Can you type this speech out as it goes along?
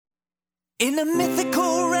In a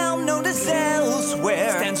mythical realm known as elsewhere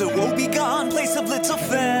stands a woebegone place of little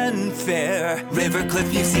fanfare.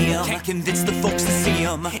 Rivercliff Museum can't convince the folks to see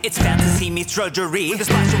him. It's fantasy meets drudgery with a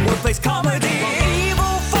splash of workplace comedy.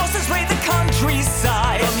 Evil forces raid the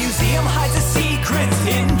countryside. The museum hides its secrets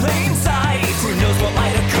in plain sight. Who knows what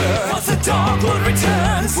might occur once the Dark Lord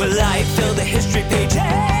returns? Will life fill the history pages?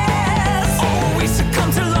 Or will we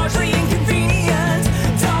succumb to largely inconvenient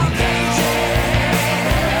dark ages?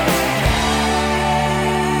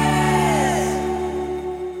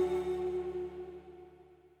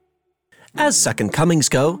 As Second Comings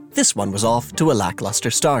go, this one was off to a lackluster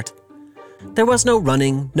start. There was no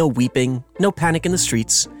running, no weeping, no panic in the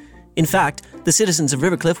streets. In fact, the citizens of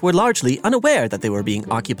Rivercliff were largely unaware that they were being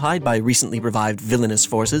occupied by recently revived villainous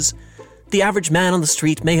forces. The average man on the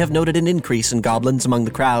street may have noted an increase in goblins among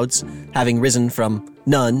the crowds, having risen from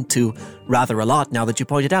none to rather a lot now that you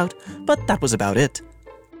point it out, but that was about it.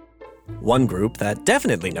 One group that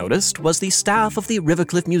definitely noticed was the staff of the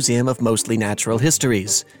Rivercliff Museum of Mostly Natural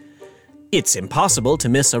Histories. It's impossible to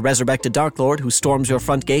miss a resurrected Dark Lord who storms your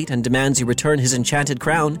front gate and demands you return his enchanted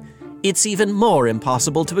crown. It's even more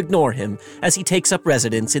impossible to ignore him as he takes up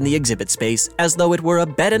residence in the exhibit space as though it were a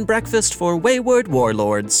bed and breakfast for wayward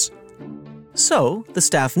warlords. So, the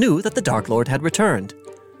staff knew that the Dark Lord had returned.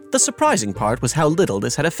 The surprising part was how little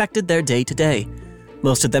this had affected their day-to-day.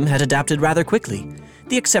 Most of them had adapted rather quickly.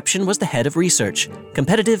 The exception was the head of research,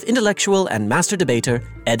 competitive intellectual and master debater,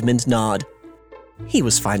 Edmund Nod. He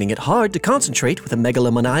was finding it hard to concentrate with a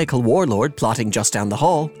megalomaniacal warlord plotting just down the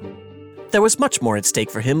hall. There was much more at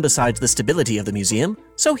stake for him besides the stability of the museum,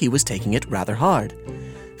 so he was taking it rather hard.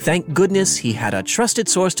 Thank goodness he had a trusted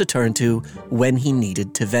source to turn to when he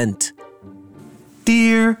needed to vent.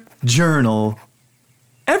 Dear Journal,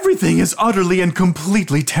 everything is utterly and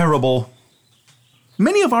completely terrible.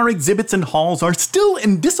 Many of our exhibits and halls are still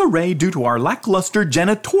in disarray due to our lackluster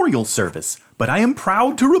janitorial service, but I am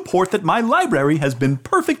proud to report that my library has been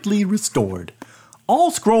perfectly restored. All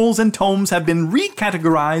scrolls and tomes have been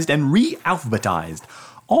recategorized and re-alphabetized.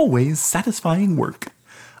 Always satisfying work.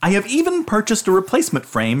 I have even purchased a replacement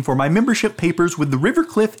frame for my membership papers with the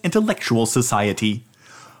Rivercliff Intellectual Society.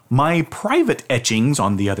 My private etchings,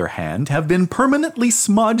 on the other hand, have been permanently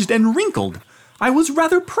smudged and wrinkled. I was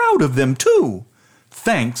rather proud of them, too.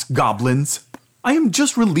 Thanks, goblins. I am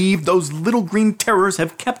just relieved those little green terrors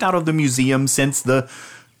have kept out of the museum since the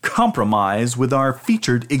compromise with our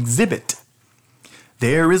featured exhibit.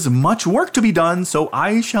 There is much work to be done, so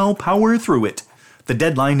I shall power through it. The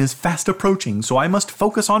deadline is fast approaching, so I must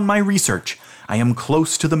focus on my research. I am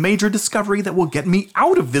close to the major discovery that will get me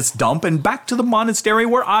out of this dump and back to the monastery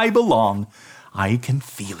where I belong. I can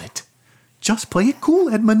feel it. Just play it cool,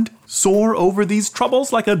 Edmund. Soar over these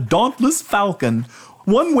troubles like a dauntless falcon,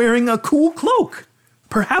 one wearing a cool cloak.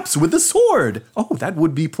 Perhaps with a sword. Oh, that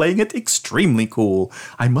would be playing it extremely cool.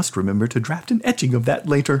 I must remember to draft an etching of that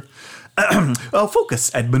later. Focus,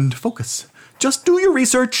 Edmund, focus. Just do your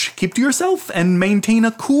research, keep to yourself, and maintain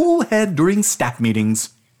a cool head during staff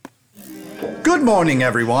meetings. Good morning,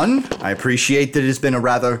 everyone. I appreciate that it has been a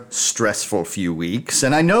rather stressful few weeks,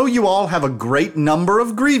 and I know you all have a great number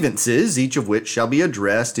of grievances, each of which shall be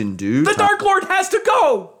addressed in due time. The Dark Lord has to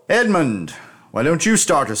go! Edmund, why don't you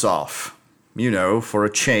start us off? You know, for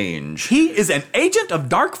a change. He is an agent of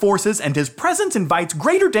dark forces, and his presence invites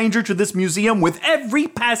greater danger to this museum with every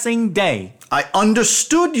passing day. I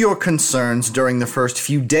understood your concerns during the first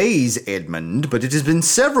few days, Edmund, but it has been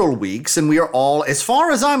several weeks, and we are all, as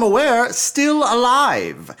far as I'm aware, still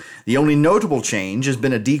alive. The only notable change has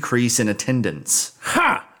been a decrease in attendance.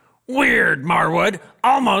 Ha! Weird, Marwood.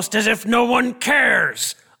 Almost as if no one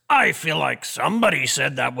cares. I feel like somebody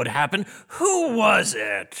said that would happen. Who was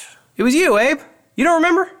it? It was you, Abe. You don't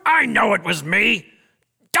remember? I know it was me.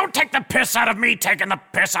 Don't take the piss out of me taking the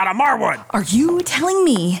piss out of Marwood. Are you telling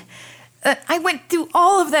me that I went through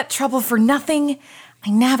all of that trouble for nothing? I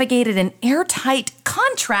navigated an airtight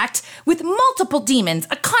contract with multiple demons,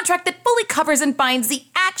 a contract that fully covers and binds the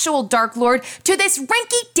actual Dark Lord to this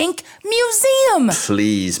rinky-dink museum.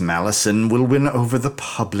 Please, Malison, we'll win over the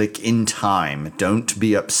public in time. Don't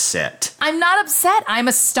be upset. I'm not upset. I'm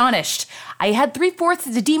astonished. I had 3/4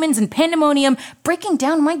 of the demons in Pandemonium breaking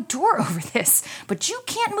down my door over this, but you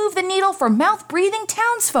can't move the needle for mouth-breathing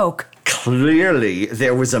townsfolk. Clearly,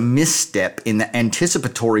 there was a misstep in the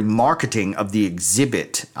anticipatory marketing of the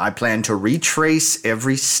exhibit. I plan to retrace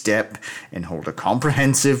every step and hold a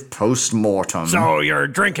comprehensive post-mortem. So you're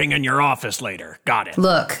drinking in your office later. Got it.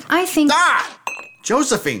 Look, I think...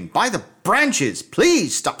 Josephine, by the branches,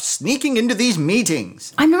 please stop sneaking into these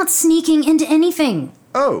meetings. I'm not sneaking into anything.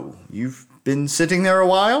 Oh, you've been sitting there a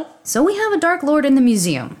while? So we have a Dark Lord in the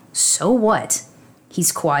museum. So what?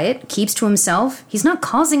 He's quiet, keeps to himself. He's not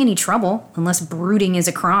causing any trouble, unless brooding is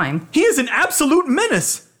a crime. He is an absolute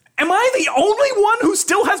menace. Am I the only one who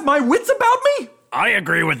still has my wits about me? I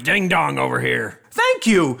agree with Ding Dong over here. Thank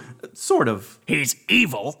you. Sort of. He's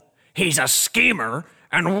evil, he's a schemer,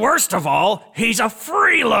 and worst of all, he's a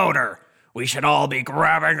freeloader. We should all be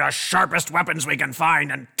grabbing the sharpest weapons we can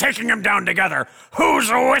find and taking him down together. Who's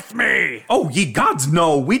with me? Oh, ye gods,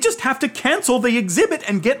 no. We just have to cancel the exhibit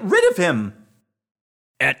and get rid of him.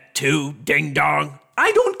 Et tu, Ding Dong?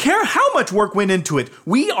 I don't care how much work went into it.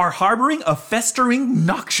 We are harboring a festering,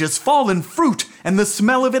 noxious, fallen fruit, and the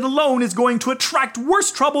smell of it alone is going to attract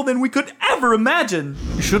worse trouble than we could ever imagine.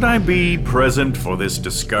 Should I be present for this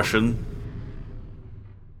discussion?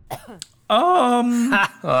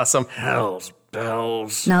 Awesome. Hell's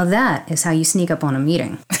bells. Now that is how you sneak up on a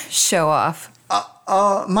meeting. Show off.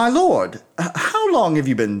 My lord, how long have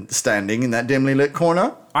you been standing in that dimly lit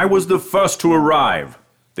corner? I was the first to arrive.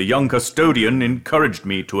 The young custodian encouraged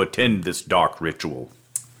me to attend this dark ritual.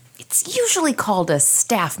 It's usually called a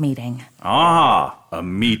staff meeting. Ah, a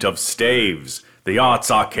meet of staves, the arts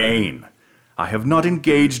arcane. I have not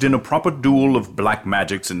engaged in a proper duel of black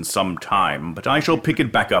magics in some time, but I shall pick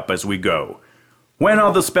it back up as we go. When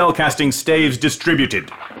are the spellcasting staves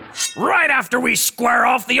distributed? Right after we square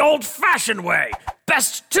off the old-fashioned way.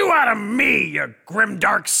 Best two out of me, you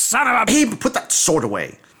grimdark son of a... Abe, put that sword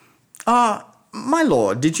away. My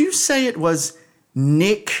lord, did you say it was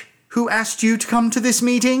Nick who asked you to come to this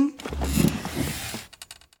meeting?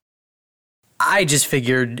 I just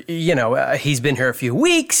figured, he's been here a few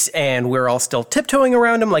weeks, and we're all still tiptoeing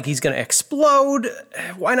around him like he's gonna explode.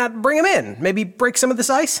 Why not bring him in? Maybe break some of this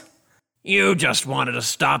ice? You just wanted to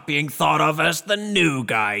stop being thought of as the new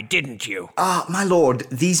guy, didn't you? My lord,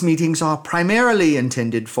 these meetings are primarily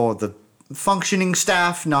intended for the functioning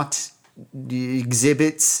staff, not the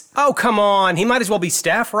exhibits. Oh, come on. He might as well be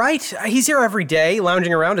staff, right? He's here every day,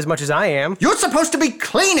 lounging around as much as I am. You're supposed to be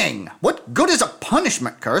cleaning! What good is a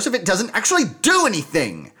punishment curse if it doesn't actually do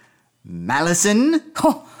anything? Malison?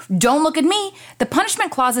 Oh, don't look at me. The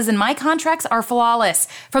punishment clauses in my contracts are flawless.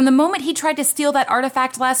 From the moment he tried to steal that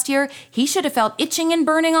artifact last year, he should have felt itching and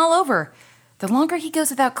burning all over. The longer he goes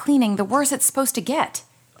without cleaning, the worse it's supposed to get.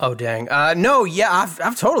 Oh, dang. No, yeah,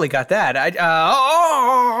 I've totally got that.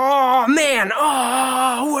 Man.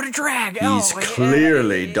 Oh, what a drag. He's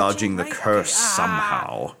clearly dodging the curse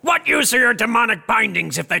somehow. What use are your demonic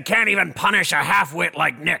bindings if they can't even punish a half-wit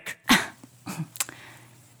like Nick?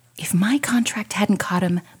 If my contract hadn't caught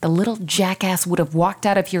him, the little jackass would have walked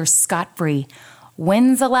out of here scot-free.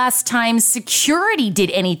 When's the last time security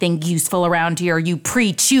did anything useful around here, you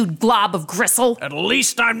pre-chewed glob of gristle? At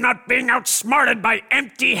least I'm not being outsmarted by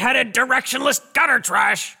empty-headed, directionless gutter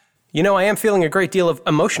trash. I am feeling a great deal of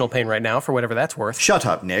emotional pain right now, for whatever that's worth. Shut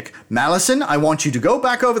up, Nick. Malison, I want you to go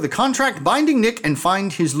back over the contract binding Nick and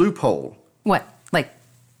find his loophole. What, like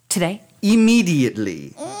today?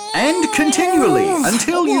 Immediately. And continually,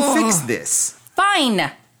 until you fix this.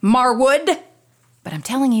 Fine, Marwood. But I'm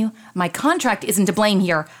telling you, my contract isn't to blame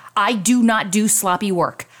here. I do not do sloppy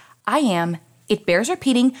work. I am, it bears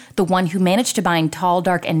repeating, the one who managed to bind Tall,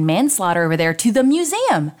 Dark, and Manslaughter over there to the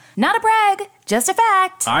museum. Not a brag, just a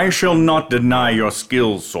fact. I shall not deny your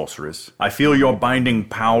skills, sorceress. I feel your binding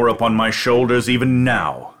power upon my shoulders even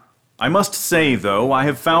now. I must say, though, I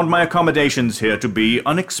have found my accommodations here to be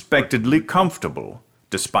unexpectedly comfortable,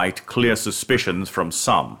 despite clear suspicions from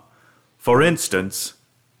some. For instance,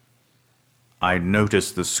 I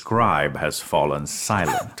notice the scribe has fallen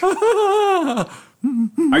silent.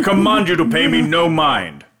 I command you to pay me no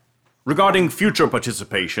mind. Regarding future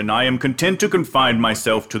participation, I am content to confine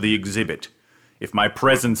myself to the exhibit. If my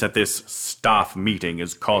presence at this staff meeting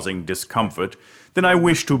is causing discomfort, then I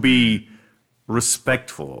wish to be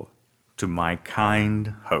respectful to my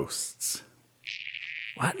kind hosts.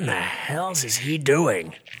 What in the hells is he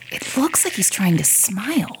doing? It looks like he's trying to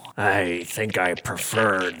smile. I think I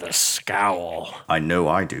prefer the scowl. I know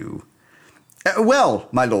I do. Well,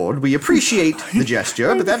 my lord, we appreciate the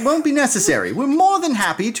gesture, but that won't be necessary. We're more than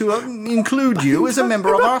happy to include you as a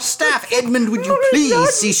member of our staff. Edmund, would you please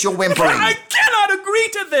cease your whimpering? I cannot agree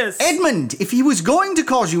to this! Edmund, if he was going to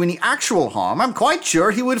cause you any actual harm, I'm quite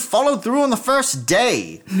sure he would have followed through on the first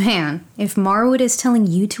day. Man, if Marwood is telling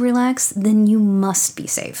you to relax, then you must be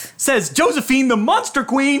safe. Says Josephine the Monster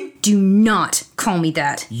Queen! Do not call me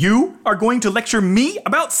that. You are going to lecture me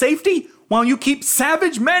about safety while you keep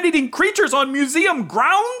savage man-eating creatures on museum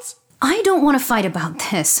grounds? I don't want to fight about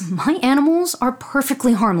this. My animals are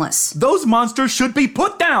perfectly harmless. Those monsters should be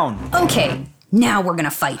put down! Okay, now we're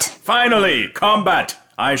gonna fight. Finally, combat!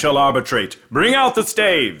 I shall arbitrate. Bring out the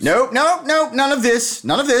staves. No, none of this.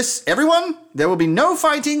 None of this. Everyone, there will be no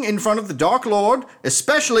fighting in front of the Dark Lord,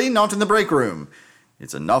 especially not in the break room.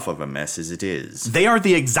 It's enough of a mess as it is. They are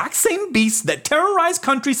the exact same beasts that terrorize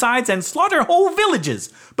countrysides and slaughter whole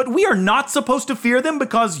villages. But we are not supposed to fear them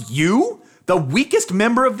because you, the weakest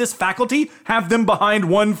member of this faculty, have them behind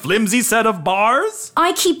one flimsy set of bars?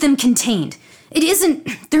 I keep them contained.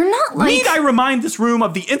 They're not like... Need I remind this room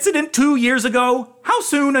of the incident 2 years ago? How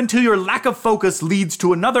soon until your lack of focus leads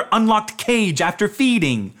to another unlocked cage after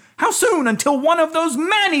feeding? How soon until one of those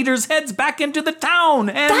man-eaters heads back into the town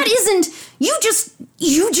and... That isn't... You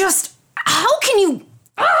just... How can you...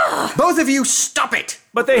 Ugh. Both of you, stop it!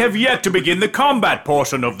 But they have yet to begin the combat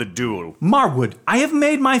portion of the duel. Marwood, I have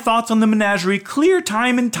made my thoughts on the menagerie clear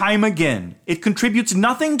time and time again. It contributes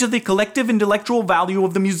nothing to the collective intellectual value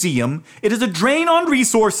of the museum. It is a drain on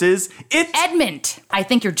resources. Edmund, I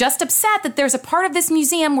think you're just upset that there's a part of this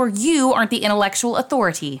museum where you aren't the intellectual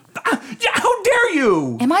authority. How dare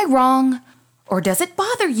you? Am I wrong? Or does it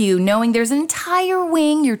bother you knowing there's an entire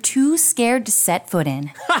wing you're too scared to set foot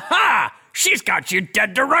in? Ha ha! She's got you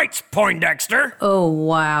dead to rights, Poindexter. Oh,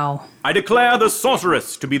 wow. I declare the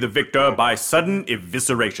sorceress to be the victor by sudden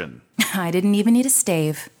evisceration. I didn't even need a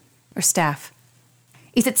stave. Or staff.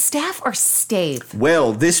 Is it staff or stave?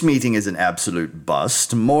 Well, this meeting is an absolute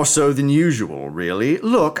bust, more so than usual, really.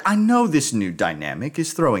 Look, I know this new dynamic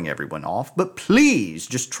is throwing everyone off, but please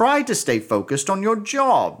just try to stay focused on your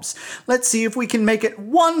jobs. Let's see if we can make it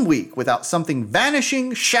 1 week without something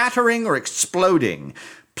vanishing, shattering, or exploding.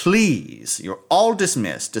 Please, you're all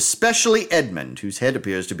dismissed, especially Edmund, whose head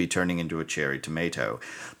appears to be turning into a cherry tomato.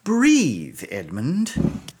 Breathe,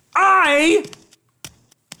 Edmund. I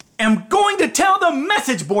am going to tell the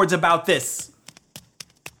message boards about this.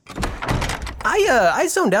 I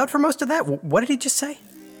zoned out for most of that. What did he just say?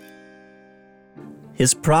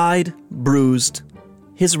 His pride bruised,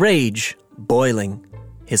 his rage boiling,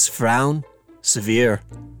 his frown severe.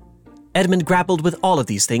 Edmund grappled with all of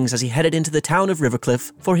these things as he headed into the town of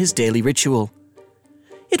Rivercliff for his daily ritual.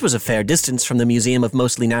 It was a fair distance from the Museum of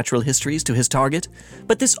Mostly Natural Histories to his target,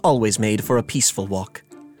 but this always made for a peaceful walk.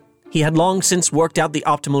 He had long since worked out the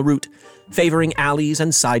optimal route, favoring alleys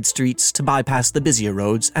and side streets to bypass the busier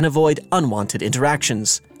roads and avoid unwanted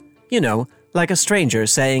interactions. You know, like a stranger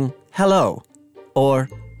saying hello, or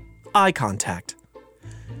eye contact.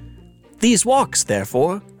 These walks,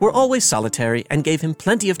 therefore, were always solitary and gave him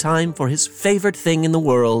plenty of time for his favorite thing in the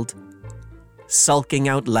world, sulking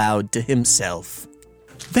out loud to himself.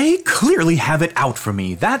 They clearly have it out for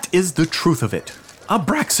me. That is the truth of it.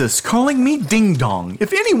 Abraxas calling me Ding Dong.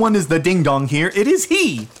 If anyone is the Ding Dong here, it is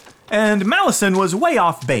he. And Malison was way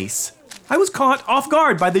off base. I was caught off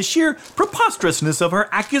guard by the sheer preposterousness of her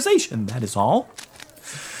accusation, that is all.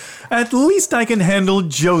 At least I can handle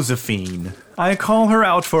Josephine. I call her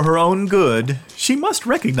out for her own good. She must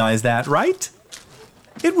recognize that, right?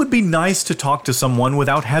 It would be nice to talk to someone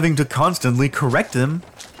without having to constantly correct them.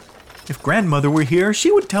 If Grandmother were here,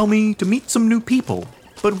 she would tell me to meet some new people.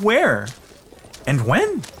 But where? And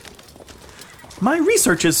when? My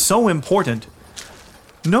research is so important.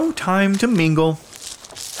 No time to mingle.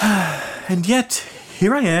 And yet,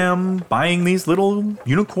 here I am, buying these little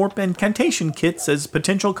Unicorp incantation kits as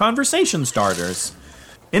potential conversation starters.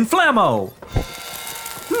 Inflammo!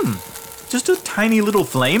 Just a tiny little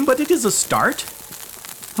flame, but it is a start.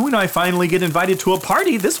 When I finally get invited to a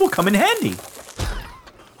party, this will come in handy.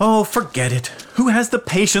 Oh, forget it. Who has the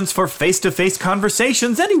patience for face-to-face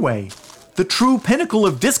conversations anyway? The true pinnacle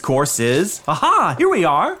of discourse is, aha, here we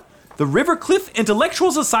are, the Rivercliff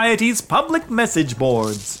Intellectual Society's public message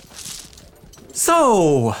boards.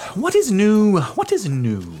 So, what is new?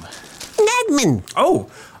 Edmund! Oh,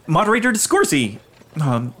 Moderator Discorsi.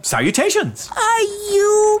 Salutations. Are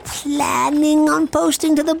you planning on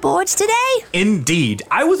posting to the boards today? Indeed.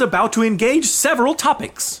 I was about to engage several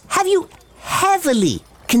topics. Have you heavily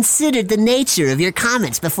considered the nature of your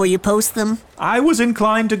comments before you post them? I was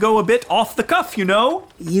inclined to go a bit off the cuff, you know.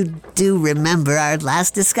 You do remember our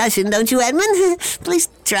last discussion, don't you, Edmund? Please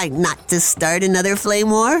try not to start another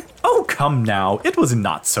flame war. Oh, come now. It was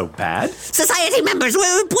not so bad. Society members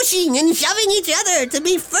were pushing and shoving each other to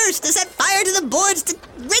be first to set fire to the boards to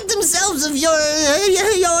rid themselves of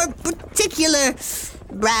your particular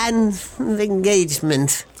brand of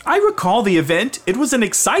engagement. I recall the event. It was an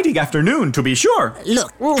exciting afternoon, to be sure.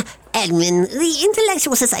 Look, Edmund, the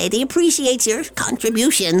Intellectual Society appreciates your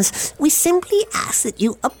contributions. We simply ask that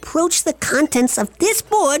you approach the contents of this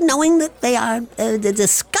board knowing that they are the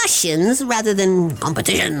discussions rather than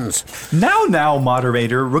competitions. Now,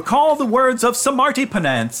 moderator, recall the words of Samarti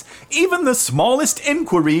Panance. Even the smallest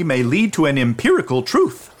inquiry may lead to an empirical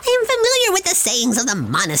truth. I am familiar with the sayings of the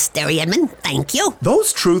monastery, Edmund. Thank you.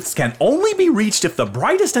 Those truths can only be reached if the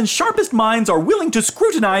brightest and sharpest minds are willing to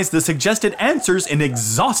scrutinize the suggested answers in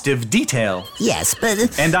exhaustive detail. Yes,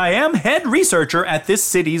 but... And I am head researcher at this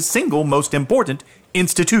city's single most important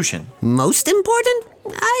institution. Most important?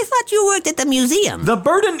 I thought you worked at the museum. The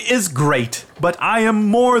burden is great, but I am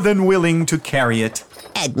more than willing to carry it.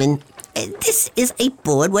 Edmund, this is a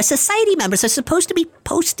board where society members are supposed to be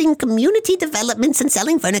posting community developments and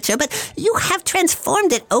selling furniture, but you have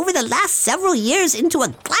transformed it over the last several years into a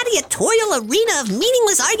gladiatorial arena of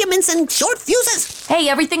meaningless arguments and short fuses. Hey,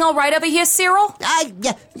 everything all right over here, Cyril?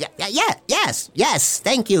 Yes,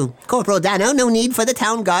 thank you, Corporal Dano. No need for the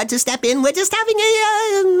town guard to step in. We're just having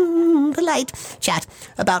a polite chat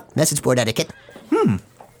about message board etiquette.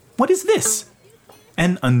 What is this?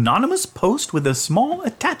 An anonymous post with a small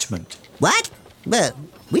attachment. What?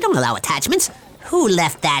 We don't allow attachments. Who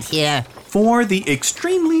left that here? For the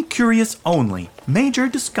extremely curious only, major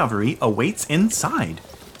discovery awaits inside.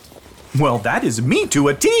 Well, that is me to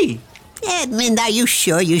a T. Edmund, are you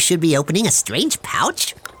sure you should be opening a strange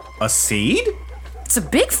pouch? A seed? It's a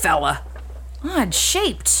big fella. Odd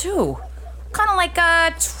shape, too. Kind of like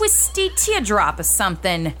a twisty teardrop or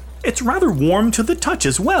something. It's rather warm to the touch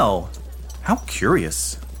as well. How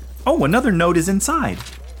curious. Oh, another note is inside.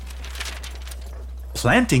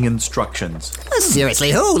 Planting instructions. Seriously,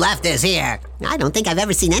 who left this here? I don't think I've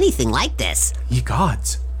ever seen anything like this. Ye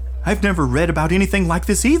gods, I've never read about anything like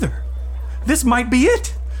this either. This might be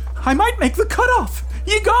it. I might make the cutoff.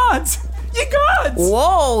 Ye gods! Ye gods!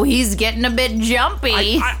 Whoa, he's getting a bit jumpy.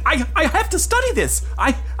 I have to study this.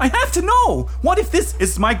 I have to know. What if this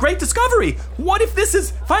is my great discovery? What if this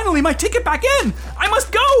is finally my ticket back in? I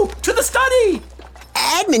must go to the study.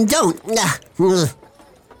 Edmund, don't.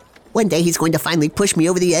 One day he's going to finally push me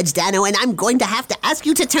over the edge, Dano, and I'm going to have to ask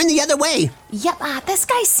you to turn the other way. Yep, this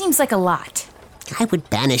guy seems like a lot. I would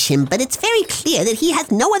banish him, but it's very clear that he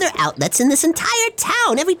has no other outlets in this entire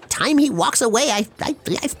town. Every time he walks away, I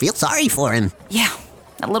feel sorry for him. Yeah,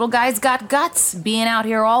 that little guy's got guts, being out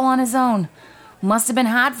here all on his own. Must have been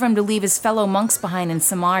hard for him to leave his fellow monks behind in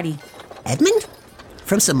Samarti. Edmund?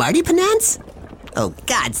 From Samarti, Panance? Oh,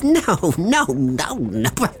 gods, no.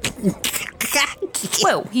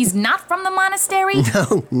 Whoa, he's not from the monastery?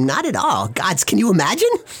 No, not at all. Gods, can you imagine?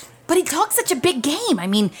 But he talks such a big game. I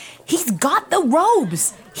mean, he's got the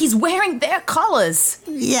robes. He's wearing their colors.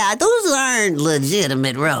 Yeah, those aren't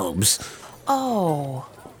legitimate robes. Oh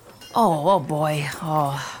boy.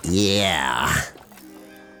 Oh. Yeah.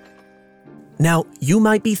 Now, you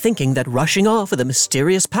might be thinking that rushing off with a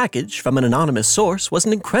mysterious package from an anonymous source was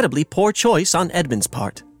an incredibly poor choice on Edmund's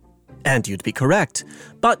part. And you'd be correct.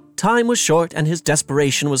 But time was short and his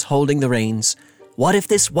desperation was holding the reins. What if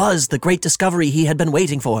this was the great discovery he had been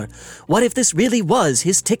waiting for? What if this really was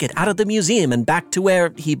his ticket out of the museum and back to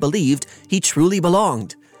where he believed he truly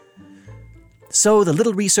belonged? So the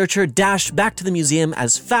little researcher dashed back to the museum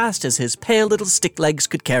as fast as his pale little stick legs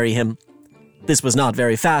could carry him. This was not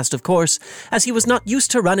very fast, of course, as he was not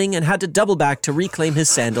used to running and had to double back to reclaim his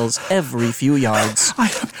sandals every few yards.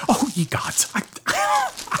 Ye gods.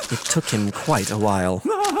 It took him quite a while.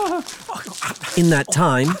 In that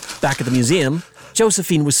time, back at the museum,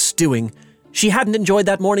 Josephine was stewing. She hadn't enjoyed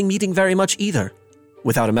that morning meeting very much either.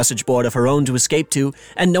 Without a message board of her own to escape to,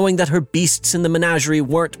 and knowing that her beasts in the menagerie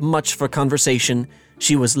weren't much for conversation,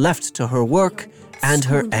 she was left to her work and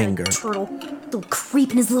her anger. Turtle, little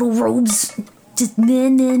creep in his little robes. Just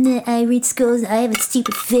nah, I read skulls, I have a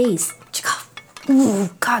stupid face. Ooh,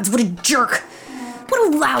 gods, what a jerk.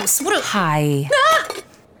 What a louse, what a... Hi. Ah!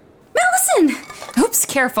 Mellison! Oops,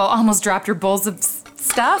 careful. Almost dropped your bowls of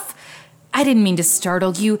stuff. I didn't mean to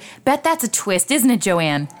startle you. Bet that's a twist, isn't it,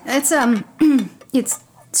 Joanne? It's,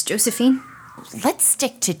 it's Josephine. Let's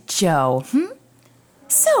stick to Joe,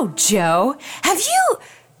 So, Joe, have you...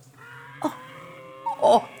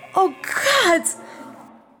 Oh, gods!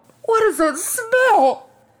 What is that smell?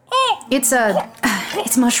 Oh.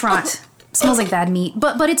 It's mush rot. Smells like bad meat,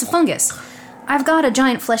 but it's a fungus. I've got a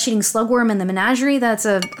giant flesh-eating slugworm in the menagerie he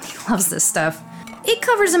loves this stuff. It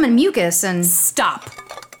covers him in mucus and... Stop!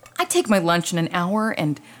 I take my lunch in an hour,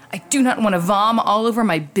 and I do not want to vom all over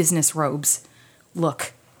my business robes.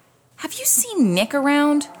 Look, have you seen Nick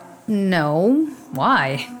around? No.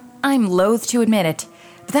 Why? I'm loath to admit it,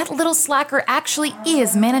 but that little slacker actually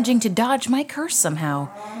is managing to dodge my curse somehow.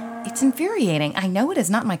 It's infuriating. I know it is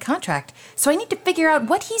not my contract, so I need to figure out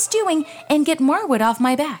what he's doing and get Marwood off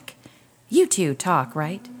my back. You two talk,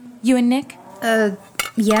 right? You and Nick?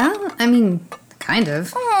 Yeah? I mean, kind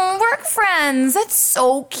of. Oh, work friends. That's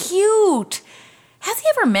so cute. Has he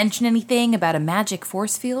ever mentioned anything about a magic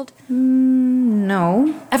force field?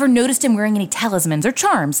 No. Ever noticed him wearing any talismans or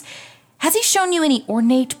charms? Has he shown you any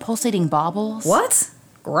ornate pulsating baubles? What?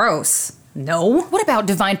 Gross. No. What about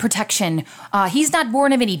divine protection? He's not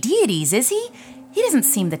born of any deities, is he? He doesn't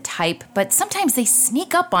seem the type, but sometimes they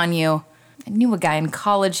sneak up on you. I knew a guy in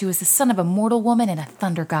college who was the son of a mortal woman and a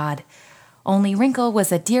thunder god. Only wrinkle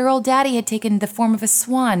was a dear old daddy had taken the form of a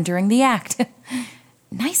swan during the act.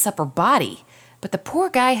 Nice upper body, but the poor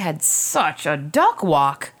guy had such a duck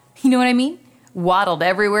walk. You know what I mean? Waddled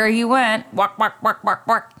everywhere he went. Walk, walk, walk, walk,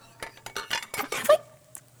 walk. Have I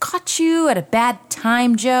caught you at a bad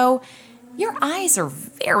time, Joe? Your eyes are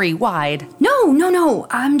very wide. No.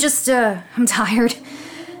 I'm just, I'm tired.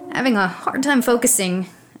 Having a hard time focusing.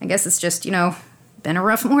 I guess it's just, been a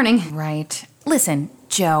rough morning. Right. Listen,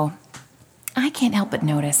 Joe, I can't help but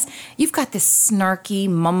notice you've got this snarky,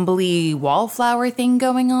 mumbly wallflower thing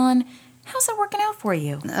going on. How's it working out for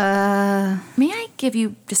you? May I give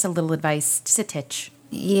you just a little advice? Just a titch.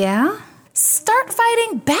 Yeah? Start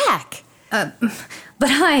fighting back. But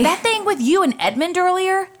That thing with you and Edmund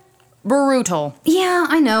earlier? Brutal. Yeah,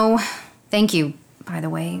 I know. Thank you, by the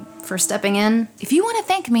way, for stepping in. If you want to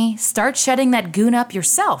thank me, start shutting that goon up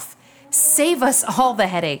yourself. Save us all the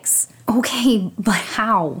headaches. Okay, but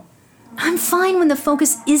how? I'm fine when the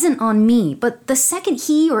focus isn't on me, but the second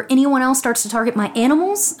he or anyone else starts to target my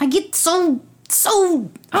animals, I get so,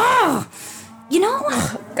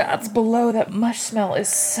 Gods below, that mush smell is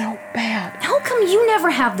so bad. How come you never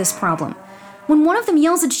have this problem? When one of them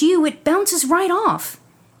yells at you, it bounces right off.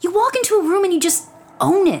 You walk into a room and you just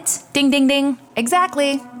own it. Ding, ding, ding.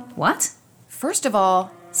 Exactly. What? First of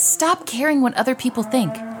all, stop caring what other people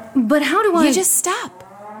think. But how do I... You just stop.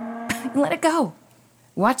 Let it go.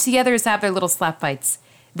 Watch the others have their little slap fights.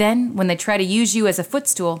 Then, when they try to use you as a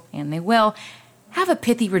footstool, and they will, have a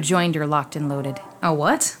pithy rejoinder locked and loaded. A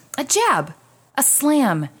what? A jab. A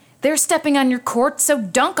slam. They're stepping on your court, so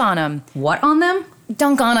dunk on them. What on them?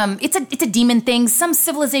 Dunk on them. It's a demon thing. Some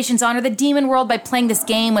civilizations honor the demon world by playing this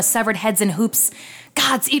game with severed heads and hoops.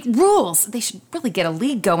 Gods, it rules. They should really get a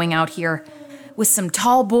league going out here. With some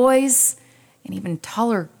tall boys and even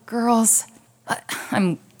taller girls.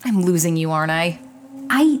 I'm losing you, aren't I?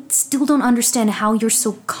 I still don't understand how you're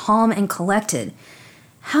so calm and collected.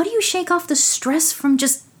 How do you shake off the stress from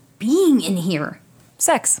just being in here?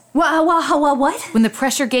 Sex. What? When the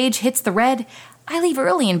pressure gauge hits the red, I leave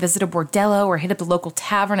early and visit a bordello or hit up the local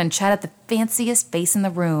tavern and chat at the fanciest face in the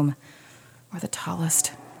room. Or the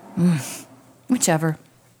tallest. Whichever.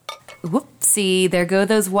 Whoopsie, there go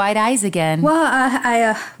those wide eyes again.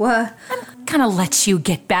 I'm gonna let you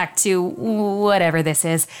get back to whatever this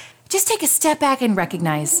is. Just take a step back and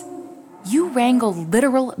recognize. You wrangle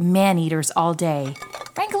literal man-eaters all day.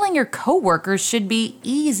 Wrangling your co-workers should be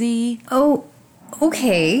easy. Oh,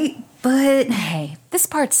 okay, but... Hey, this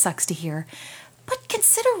part sucks to hear. But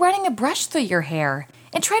consider running a brush through your hair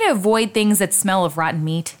and try to avoid things that smell of rotten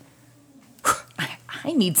meat.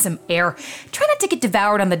 I need some air. Try not to get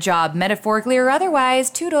devoured on the job, metaphorically or otherwise.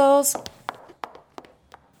 Toodles.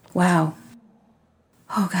 Wow.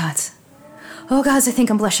 Oh, gods. I think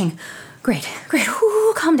I'm blushing. Great.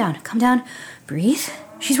 Ooh, calm down. Breathe.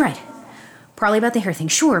 She's right. Probably about the hair thing,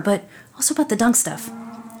 sure, but also about the dunk stuff.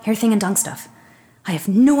 Hair thing and dunk stuff. I have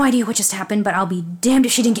no idea what just happened, but I'll be damned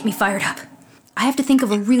if she didn't get me fired up. I have to think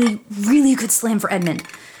of a really, really good slam for Edmund.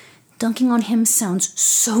 Dunking on him sounds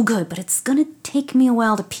so good, but it's gonna take me a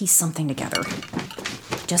while to piece something together.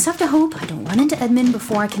 Just have to hope I don't run into Edmund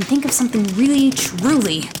before I can think of something really,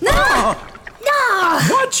 truly... No!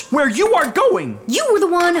 Watch where you are going! You were the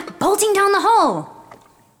one bolting down the hall!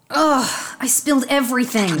 Ugh, I spilled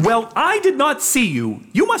everything. Well, I did not see you.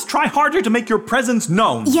 You must try harder to make your presence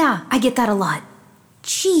known. Yeah, I get that a lot.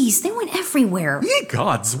 Jeez, they went everywhere. Ye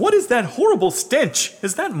gods, what is that horrible stench?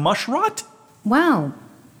 Is that mush rot? Wow.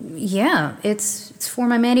 Yeah, it's for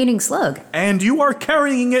my man-eating slug. And you are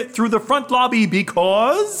carrying it through the front lobby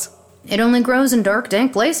because... It only grows in dark,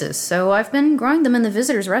 dank places, so I've been growing them in the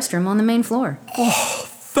visitor's restroom on the main floor. Oh,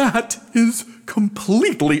 that is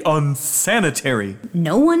completely unsanitary.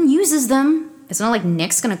 No one uses them. It's not like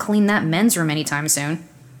Nick's gonna clean that men's room anytime soon.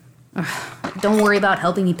 Ugh, don't worry about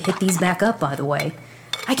helping me pick these back up, by the way.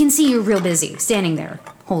 I can see you're real busy, standing there,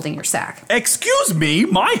 holding your sack. Excuse me,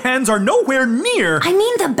 my hands are nowhere near... I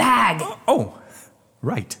mean the bag! Oh,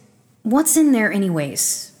 right. What's in there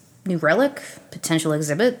anyways? New relic? Potential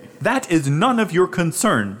exhibit? That is none of your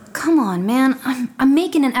concern. Come on, man. I'm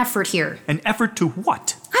making an effort here. An effort to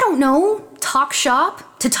what? I don't know. Talk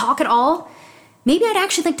shop? To talk at all? Maybe I'd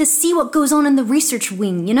actually like to see what goes on in the research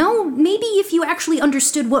wing, you know? Maybe if you actually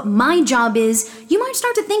understood what my job is, you might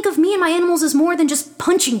start to think of me and my animals as more than just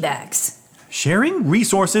punching bags. Sharing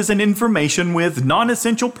resources and information with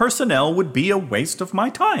non-essential personnel would be a waste of my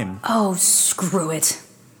time. Oh, screw it.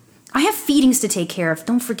 I have feedings to take care of.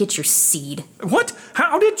 Don't forget your seed. What?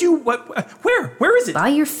 How did you... Where is it? By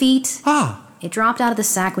your feet. Ah. It dropped out of the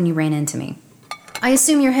sack when you ran into me. I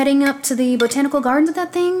assume you're heading up to the botanical gardens with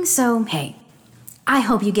that thing, so hey. I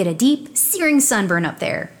hope you get a deep, searing sunburn up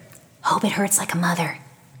there. Hope it hurts like a mother.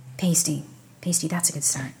 Pasty, that's a good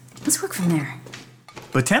start. Let's work from there.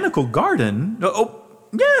 Botanical garden? Oh,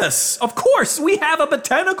 yes, of course, we have a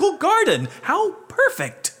botanical garden. How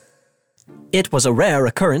perfect. It was a rare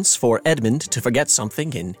occurrence for Edmund to forget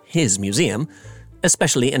something in his museum,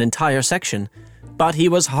 especially an entire section, but he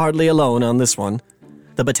was hardly alone on this one.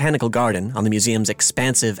 The botanical garden on the museum's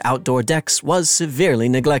expansive outdoor decks was severely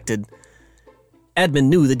neglected. Edmund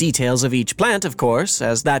knew the details of each plant, of course,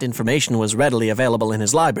 as that information was readily available in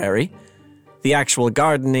his library. The actual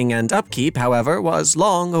gardening and upkeep, however, was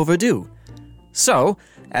long overdue. So,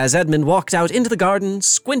 as Edmund walked out into the garden,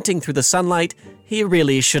 squinting through the sunlight, he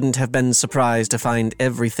really shouldn't have been surprised to find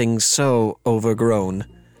everything so overgrown.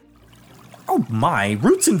 Oh my,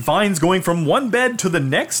 roots and vines going from one bed to the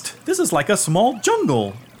next? This is like a small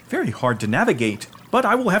jungle. Very hard to navigate. But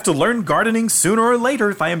I will have to learn gardening sooner or later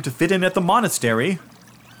if I am to fit in at the monastery.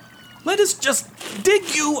 Let us just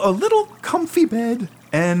dig you a little comfy bed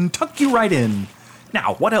and tuck you right in.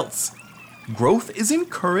 Now, what else? Growth is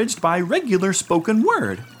encouraged by regular spoken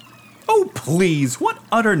word. Oh, please, what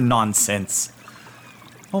utter nonsense.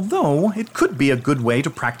 Although, it could be a good way to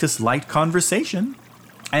practice light conversation.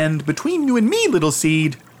 And between you and me, little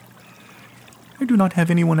seed, I do not have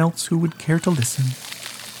anyone else who would care to listen.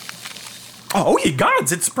 Oh, ye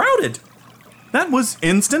gods, it sprouted! That was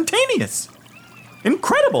instantaneous.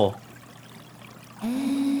 Incredible.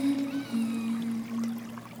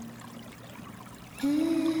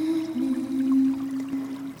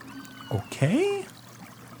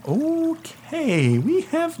 Okay, we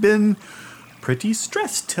have been pretty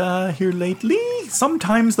stressed here lately.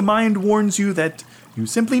 Sometimes the mind warns you that you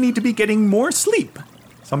simply need to be getting more sleep.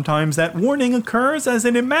 Sometimes that warning occurs as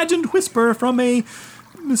an imagined whisper from a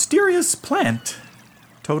mysterious plant.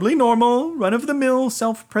 Totally normal, run-of-the-mill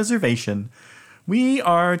self-preservation. We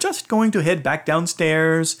are just going to head back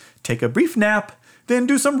downstairs, take a brief nap, then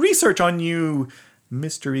do some research on you,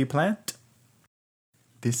 mystery plant.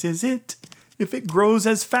 This is it. If it grows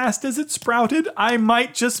as fast as it sprouted, I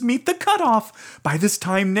might just meet the cutoff. By this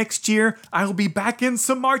time next year, I'll be back in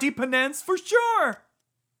Samarti Penance for sure.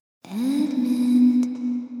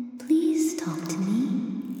 Edmund, please talk to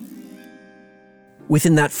me.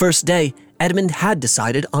 Within that first day, Edmund had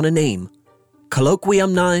decided on a name.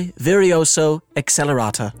 Colloquiumni Virioso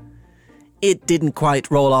Accelerata. It didn't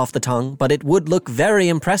quite roll off the tongue, but it would look very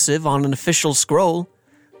impressive on an official scroll.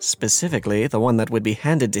 Specifically, the one that would be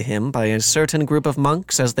handed to him by a certain group of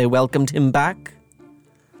monks as they welcomed him back.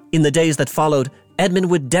 In the days that followed, Edmund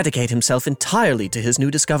would dedicate himself entirely to his new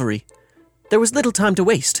discovery. There was little time to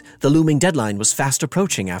waste. The looming deadline was fast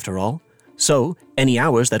approaching, after all. So, any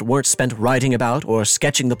hours that weren't spent writing about or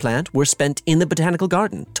sketching the plant were spent in the botanical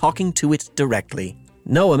garden, talking to it directly.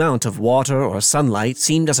 No amount of water or sunlight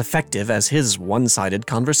seemed as effective as his one-sided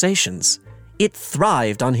conversations. It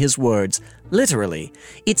thrived on his words, literally.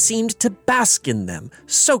 It seemed to bask in them,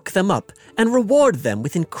 soak them up, and reward them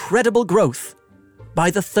with incredible growth.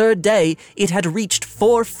 By the third day, it had reached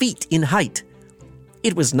 4 feet in height.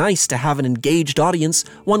 It was nice to have an engaged audience,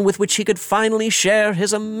 one with which he could finally share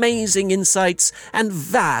his amazing insights and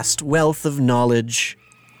vast wealth of knowledge.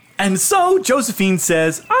 And so Josephine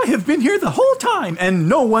says, I have been here the whole time, and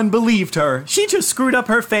no one believed her. She just screwed up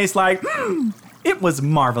her face like, It was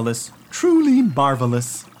marvelous. Truly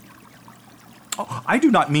marvelous. Oh, I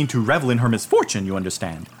do not mean to revel in her misfortune, you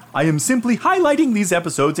understand. I am simply highlighting these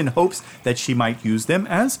episodes in hopes that she might use them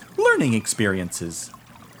as learning experiences.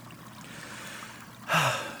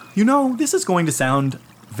 You know, this is going to sound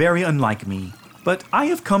very unlike me, but I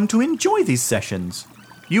have come to enjoy these sessions.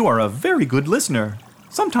 You are a very good listener.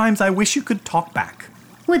 Sometimes I wish you could talk back.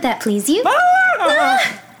 Would that please you?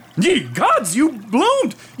 Ye gods, you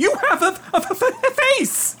bloomed! You have a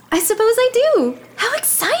face! I suppose I do. How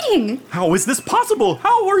exciting! How is this possible?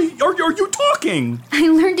 How are you talking? I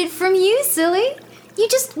learned it from you, silly. You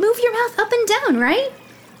just move your mouth up and down, right?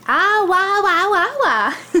 Ah, wah, wah, wah,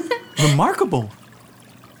 wah. Remarkable.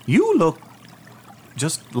 You look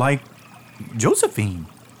just like Josephine.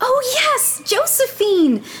 Oh, yes,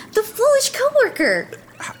 Josephine, the foolish coworker.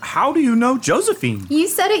 How do you know Josephine? You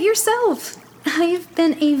said it yourself. I've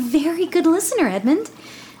been a very good listener, Edmund.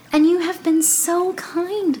 And you have been so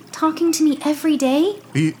kind, talking to me every day.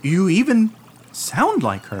 You even sound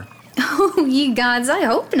like her. Oh, ye gods, I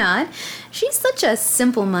hope not. She's such a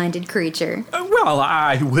simple-minded creature. Well,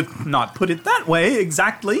 I would not put it that way,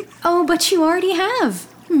 exactly. Oh, but you already have.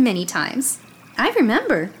 Many times. I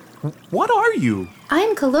remember. What are you?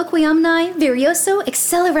 I'm Colloquiumni Virioso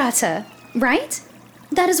Accelerata, right?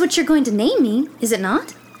 That is what you're going to name me, is it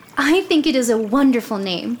not? I think it is a wonderful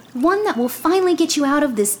name. One that will finally get you out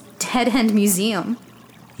of this dead-end museum.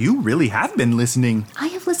 You really have been listening. I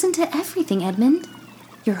have listened to everything, Edmund.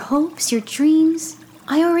 Your hopes, your dreams.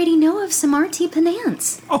 I already know of some Arti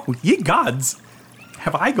Penance. Oh, ye gods.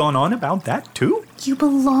 Have I gone on about that too? You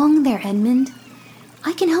belong there, Edmund.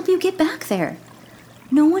 I can help you get back there.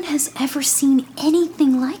 No one has ever seen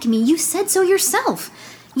anything like me. You said so yourself.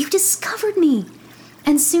 You discovered me.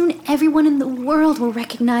 And soon everyone in the world will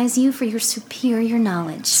recognize you for your superior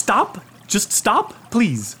knowledge. Stop. Just stop,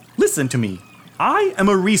 please. Listen to me. I am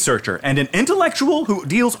a researcher and an intellectual who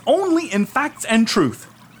deals only in facts and truth.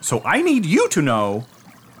 So I need you to know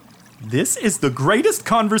this is the greatest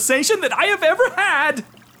conversation that I have ever had.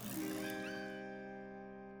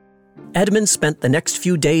 Edmund spent the next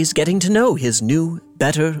few days getting to know his new,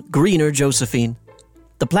 better, greener Josephine.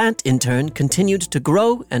 The plant, in turn, continued to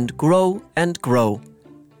grow and grow and grow.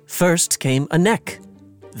 First came a neck,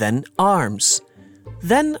 then arms,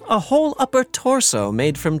 then a whole upper torso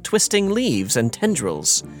made from twisting leaves and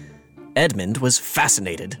tendrils. Edmund was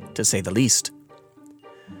fascinated, to say the least.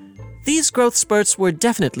 These growth spurts were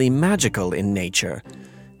definitely magical in nature.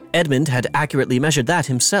 Edmund had accurately measured that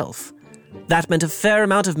himself. That meant a fair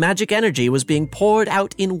amount of magic energy was being poured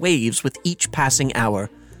out in waves with each passing hour.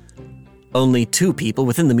 Only 2 people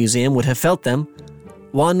within the museum would have felt them.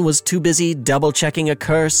 One was too busy double-checking a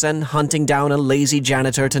curse and hunting down a lazy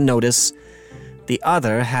janitor to notice. The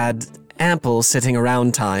other had ample sitting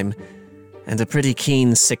around time and a pretty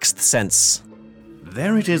keen sixth sense.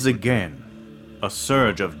 There it is again. A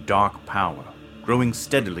surge of dark power, growing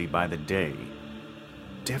steadily by the day.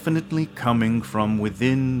 Definitely coming from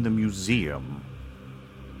within the museum.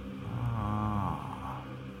 Ah,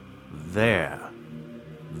 there.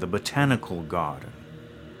 The botanical garden.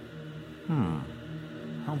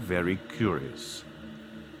 How very curious.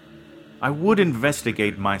 I would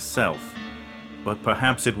investigate myself, but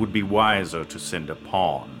perhaps it would be wiser to send a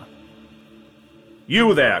pawn.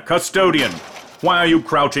 You there, custodian! Why are you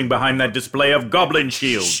crouching behind that display of goblin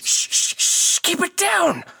shields? Shh, keep it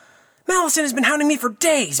down! Malison has been hounding me for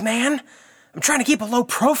days, man. I'm trying to keep a low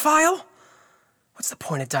profile. What's the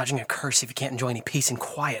point of dodging a curse if you can't enjoy any peace and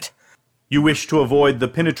quiet? You wish to avoid the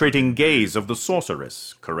penetrating gaze of the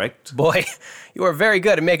sorceress, correct? Boy, you are very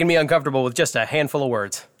good at making me uncomfortable with just a handful of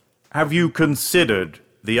words. Have you considered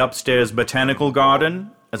the upstairs botanical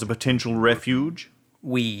garden as a potential refuge?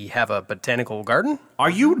 We have a botanical garden? Are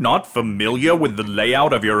you not familiar with the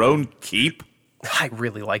layout of your own keep? I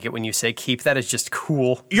really like it when you say keep. That is just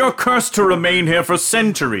cool. You're cursed to remain here for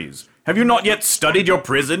centuries. Have you not yet studied your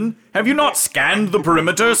prison? Have you not scanned the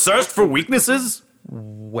perimeter, searched for weaknesses?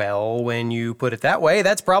 Well, when you put it that way,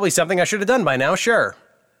 that's probably something I should have done by now, sure.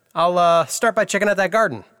 I'll start by checking out that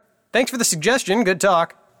garden. Thanks for the suggestion, good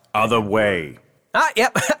talk. Other way.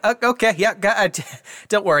 Yep, okay, yeah,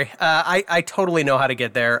 don't worry. I totally know how to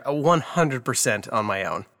get there 100% on my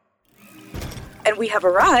own. And we have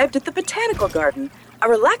arrived at the Botanical Garden, a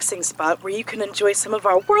relaxing spot where you can enjoy some of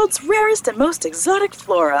our world's rarest and most exotic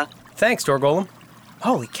flora. Thanks, Torgolem.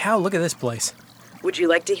 Holy cow, look at this place. Would you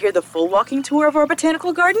like to hear the full walking tour of our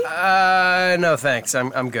botanical garden? No thanks,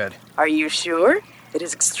 I'm good. Are you sure? It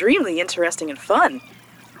is extremely interesting and fun.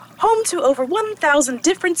 Home to over 1,000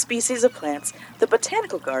 different species of plants, the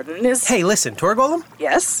botanical garden is... Hey, listen, Torgolem?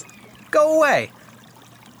 Yes? Go away.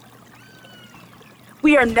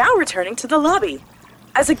 We are now returning to the lobby.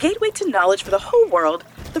 As a gateway to knowledge for the whole world,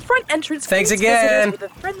 the front entrance Thanks greets again. visitors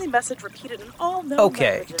with a friendly message repeated in all known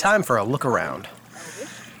Okay, languages. time for a look around.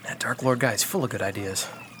 That Dark Lord guy is full of good ideas.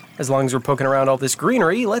 As long as we're poking around all this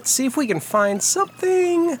greenery, let's see if we can find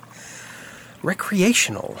something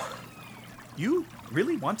recreational. You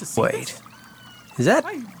really want to see Wait, this? Is that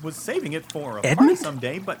I was saving it for a Edmund? party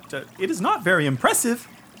someday, but it is not very impressive.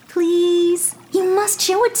 Please, you must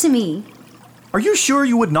show it to me. Are you sure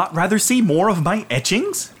you would not rather see more of my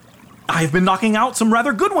etchings? I have been knocking out some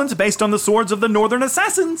rather good ones based on the swords of the Northern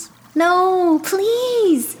Assassins. No,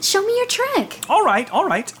 please, show me your trick. All right.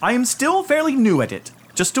 I am still fairly new at it,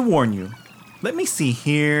 just to warn you. Let me see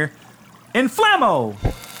here. Inflammo!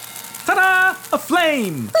 Ta-da! A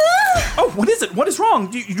flame! Oh, what is it? What is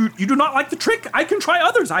wrong? You do not like the trick? I can try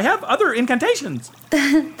others. I have other incantations.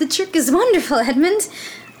 The trick is wonderful, Edmund.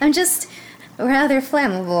 I'm just rather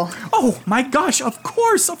flammable. Oh, my gosh, of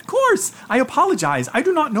course. I apologize. I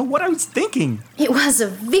do not know what I was thinking. It was a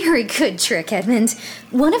very good trick, Edmund.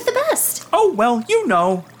 One of the best. Oh, well, you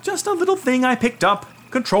know, just a little thing I picked up.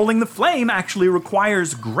 Controlling the flame actually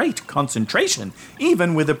requires great concentration,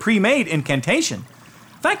 even with a pre-made incantation.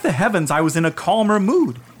 Thank the heavens I was in a calmer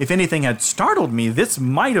mood. If anything had startled me, this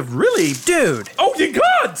might have really... Dude! Oh, ye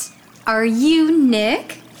gods! Are you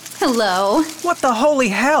Nick? Hello. What the holy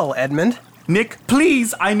hell, Edmund? Nick,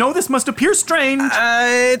 please, I know this must appear strange.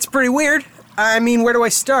 It's pretty weird. I mean, where do I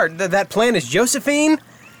start? That plan is Josephine?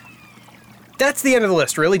 That's the end of the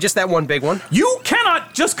list, really. Just that one big one. You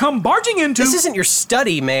cannot just come barging into... This isn't your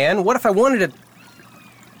study, man. What if I wanted to...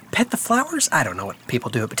 pet the flowers? I don't know what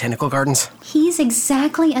people do at botanical gardens. He's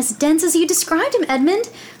exactly as dense as you described him,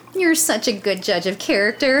 Edmund. You're such a good judge of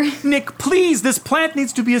character. Nick, please, this plant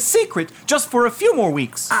needs to be a secret, just for a few more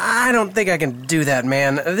weeks. I don't think I can do that,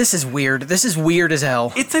 man. This is weird. This is weird as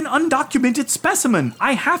hell. It's an undocumented specimen.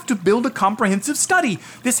 I have to build a comprehensive study.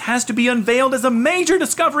 This has to be unveiled as a major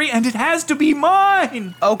discovery, and it has to be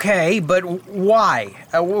mine. Okay, but why?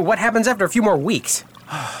 What happens after a few more weeks?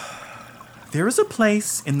 There is a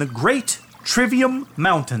place in the Great Trivium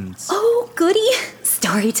Mountains. Oh, goody.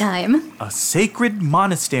 Story time. A sacred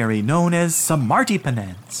monastery known as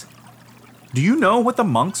Samartipanance. Do you know what the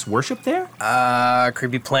monks worship there?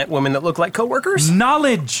 Creepy plant women that look like coworkers?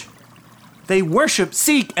 Knowledge. They worship,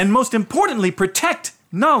 seek, and most importantly, protect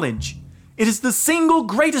knowledge. It is the single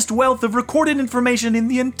greatest wealth of recorded information in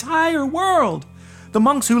the entire world. The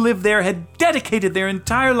monks who live there had dedicated their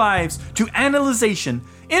entire lives to analyzation,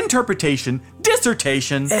 interpretation,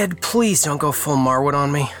 dissertation. Ed, please don't go full Marwood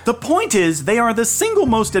on me. The point is, they are the single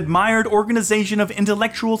most admired organization of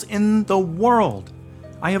intellectuals in the world.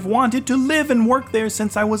 I have wanted to live and work there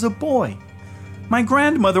since I was a boy. My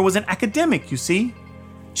grandmother was an academic, you see.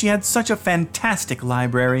 She had such a fantastic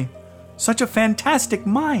library, such a fantastic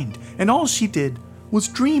mind, and all she did was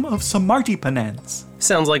dream of Samartipanance.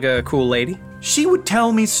 Sounds like a cool lady. She would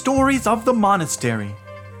tell me stories of the monastery.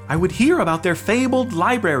 I would hear about their fabled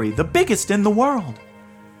library, the biggest in the world.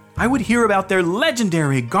 I would hear about their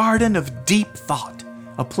legendary Garden of Deep Thought,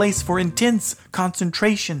 a place for intense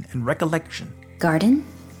concentration and recollection. Garden?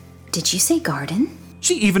 Did you say garden?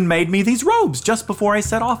 She even made me these robes just before I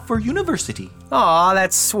set off for university. Aw,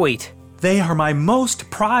 that's sweet. They are my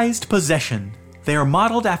most prized possession. They are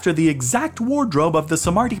modeled after the exact wardrobe of the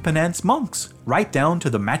Samartipanance monks, right down to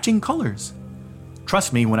the matching colors.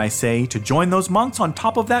 Trust me when I say to join those monks on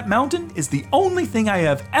top of that mountain is the only thing I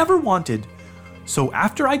have ever wanted. So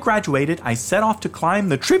after I graduated, I set off to climb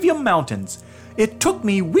the Trivium Mountains. It took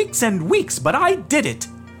me weeks and weeks, but I did it.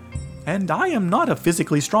 And I am not a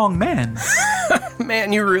physically strong man.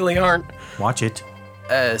 Man, you really aren't. Watch it.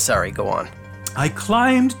 Sorry, go on. I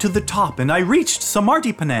climbed to the top and I reached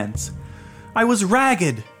Samartipanance. I was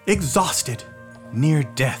ragged, exhausted, near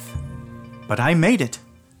death. But I made it.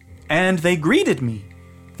 And they greeted me.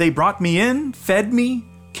 They brought me in, fed me,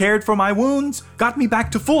 cared for my wounds, got me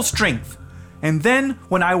back to full strength. And then,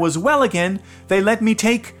 when I was well again, they let me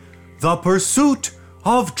take the pursuit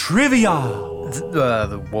of trivia.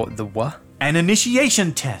 The what? An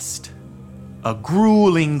initiation test. A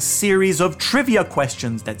grueling series of trivia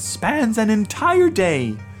questions that spans an entire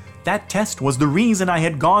day. That test was the reason I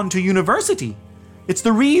had gone to university. It's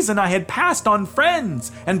the reason I had passed on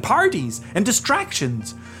friends and parties and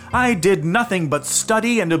distractions. I did nothing but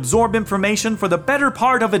study and absorb information for the better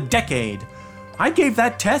part of a decade. I gave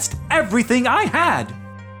that test everything I had.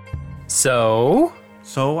 So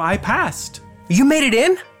I passed. You made it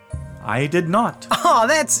in? I did not. Oh,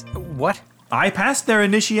 that's... What? I passed their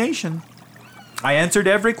initiation. I answered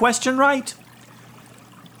every question right.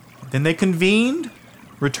 Then they convened,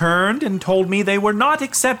 returned, and told me they were not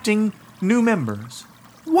accepting new members.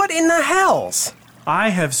 What in the hells? I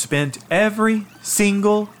have spent every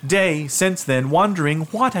single day since then wondering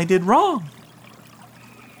what I did wrong.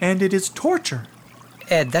 And it is torture.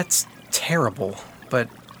 Ed, that's terrible. But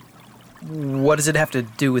what does it have to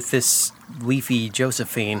do with this leafy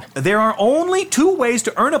Josephine? There are only two ways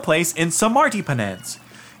to earn a place in Samartipanance.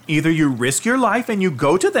 Either you risk your life and you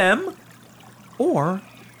go to them, or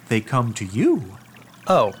they come to you.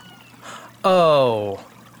 Oh.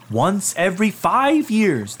 Once every 5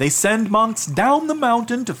 years, they send monks down the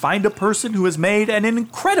mountain to find a person who has made an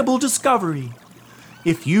incredible discovery.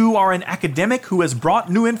 If you are an academic who has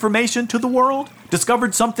brought new information to the world,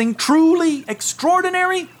 discovered something truly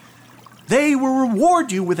extraordinary, They will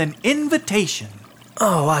reward you with an invitation.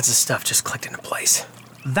 Oh, lots of stuff just clicked into place.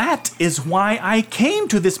 That is why I came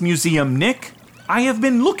to this museum, Nick. I have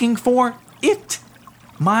been looking for it.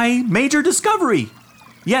 My major discovery.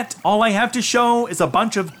 Yet all I have to show is a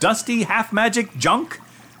bunch of dusty half-magic junk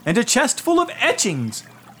and a chest full of etchings,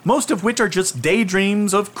 most of which are just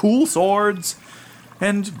daydreams of cool swords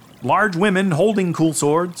and large women holding cool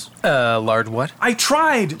swords. Large what? I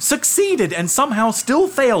tried, succeeded, and somehow still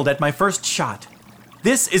failed at my first shot.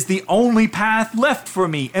 This is the only path left for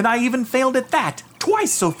me, and I even failed at that,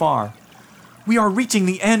 twice so far. We are reaching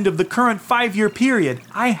the end of the current 5-year period.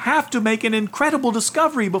 I have to make an incredible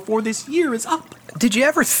discovery before this year is up. Did you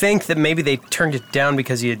ever think that maybe they turned it down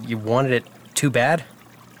because you wanted it too bad?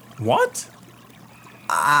 What?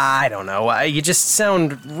 I don't know. You just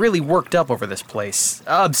sound really worked up over this place.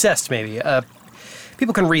 Obsessed, maybe.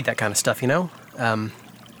 People can read that kind of stuff, you know?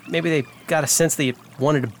 Maybe they got a sense that you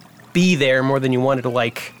wanted to be there more than you wanted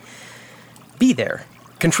to, be there.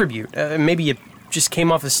 Contribute. Maybe you just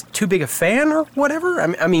came off as too big a fan or whatever?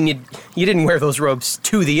 I mean, you didn't wear those robes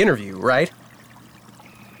to the interview, right?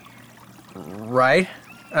 Right?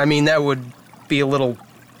 I mean, that would be a little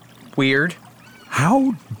weird.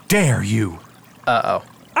 How dare you? Uh-oh.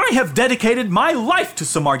 I have dedicated my life to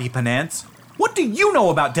Samardi Penance. What do you know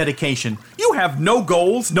about dedication? You have no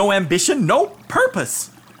goals, no ambition, no purpose.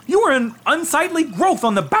 You are an unsightly growth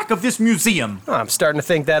on the back of this museum. I'm starting to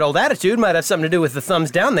think that old attitude might have something to do with the thumbs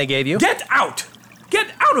down they gave you. Get out!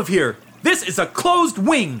 Get out of here! This is a closed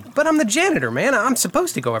wing. But I'm the janitor, man. I'm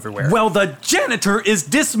supposed to go everywhere. Well, the janitor is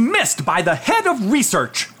dismissed by the head of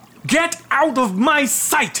research. Get out of my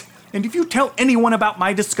sight! And if you tell anyone about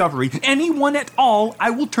my discovery, anyone at all, I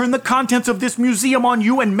will turn the contents of this museum on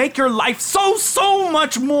you and make your life so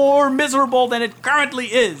much more miserable than it currently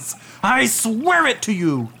is. I swear it to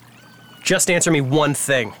you. Just answer me one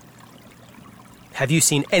thing. Have you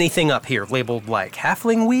seen anything up here labeled like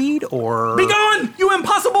halfling weed or... Begone, you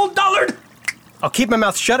impossible dullard! I'll keep my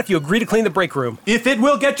mouth shut if you agree to clean the break room. If it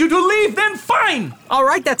will get you to leave, then fine! All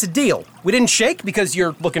right, that's a deal. We didn't shake because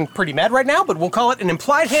you're looking pretty mad right now, but we'll call it an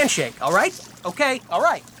implied handshake, all right? Okay, all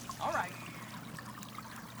right.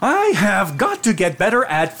 I have got to get better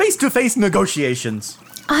at face-to-face negotiations.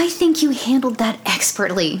 I think you handled that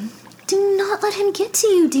expertly. Do not let him get to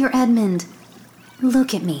you, dear Edmund.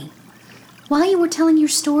 Look at me. While you were telling your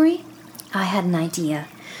story, I had an idea.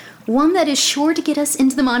 One that is sure to get us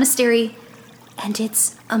into the monastery and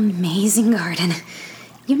its amazing garden.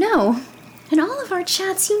 You know, in all of our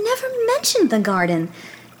chats, you never mentioned the garden.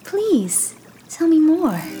 Please, tell me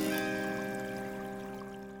more.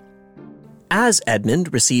 As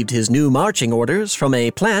Edmund received his new marching orders from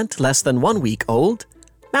a plant less than 1 week old,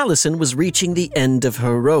 Malison was reaching the end of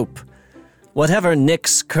her rope. Whatever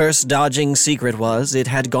Nick's curse-dodging secret was, it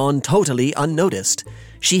had gone totally unnoticed.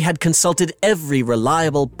 She had consulted every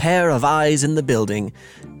reliable pair of eyes in the building,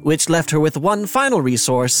 which left her with one final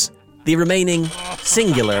resource, the remaining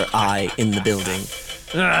singular eye in the building.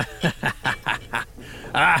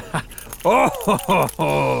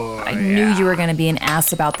 I knew you were going to be an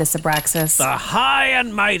ass about this, Abraxas. The high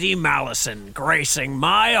and mighty Malison gracing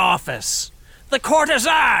my office. The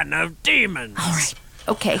courtesan of demons. All right.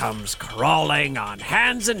 Okay. Comes crawling on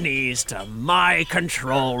hands and knees to my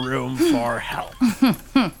control room for help.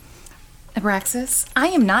 Abraxas, I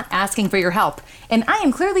am not asking for your help, and I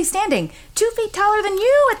am clearly standing 2 feet taller than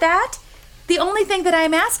you at that. The only thing that I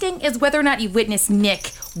am asking is whether or not you've witnessed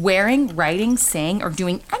Nick wearing, writing, saying, or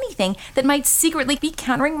doing anything that might secretly be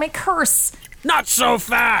countering my curse. Not so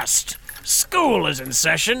fast! School is in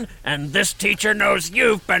session, and this teacher knows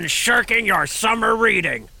you've been shirking your summer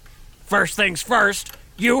reading. First things first,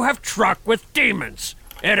 you have trucked with demons.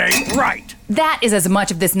 It ain't right. That is as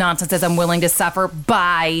much of this nonsense as I'm willing to suffer.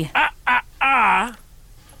 Bye.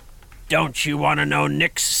 Don't you want to know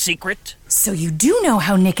Nick's secret? So you do know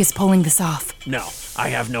how Nick is pulling this off? No, I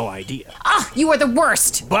have no idea. You are the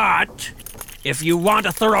worst. But if you want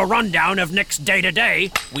a thorough rundown of Nick's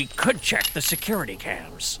day-to-day, we could check the security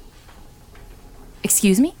cams.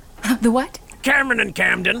 Excuse me? The what? Cameron and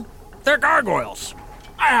Camden. They're gargoyles.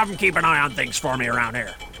 I have them keep an eye on things for me around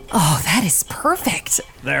here. Oh, that is perfect.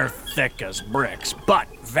 They're thick as bricks, but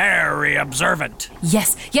very observant.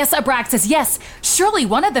 Yes, Abraxas, yes. Surely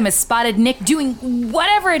one of them has spotted Nick doing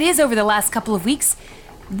whatever it is over the last couple of weeks.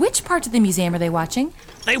 Which part of the museum are they watching?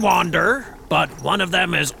 They wander, but one of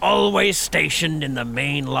them is always stationed in the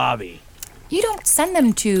main lobby. You don't send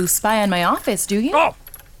them to spy on my office, do you? Oh,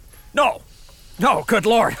 no. No, good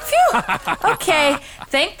Lord. Phew. Okay,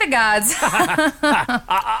 thank the gods.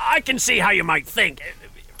 I can see how you might think.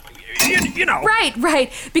 you know.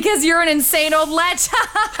 Right, because you're an insane old lech.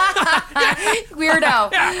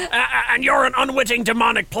 Weirdo. Yeah, and you're an unwitting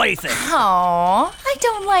demonic plaything. Aw, I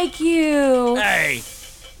don't like you. Hey,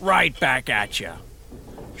 right back at you.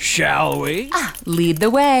 Shall we? Lead the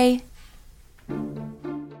way.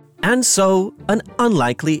 And so, an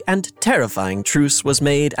unlikely and terrifying truce was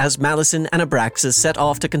made as Malison and Abraxas set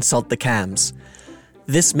off to consult the cams.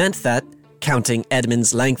 This meant that, counting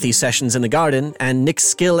Edmund's lengthy sessions in the garden and Nick's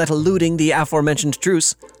skill at eluding the aforementioned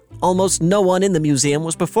truce, almost no one in the museum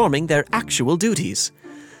was performing their actual duties.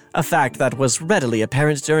 A fact that was readily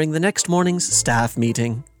apparent during the next morning's staff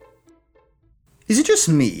meeting. Is it just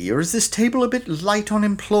me, or is this table a bit light on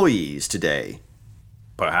employees today?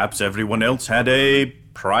 Perhaps everyone else had a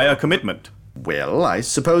prior commitment. Well, I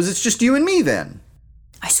suppose it's just you and me then.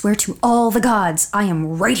 I swear to all the gods, I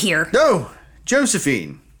am right here. Oh,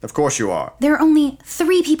 Josephine. Of course you are. There are only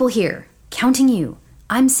 3 people here, counting you.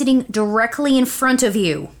 I'm sitting directly in front of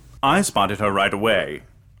you. I spotted her right away.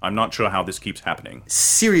 I'm not sure how this keeps happening.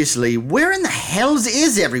 Seriously, where in the hells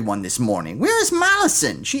is everyone this morning? Where is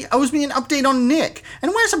Malison? She owes me an update on Nick.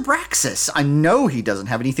 And where's Abraxas? I know he doesn't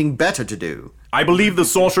have anything better to do. I believe the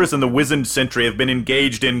sorceress and the wizened sentry have been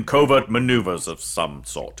engaged in covert maneuvers of some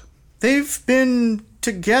sort. They've been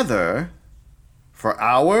together for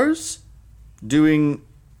hours doing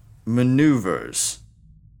maneuvers.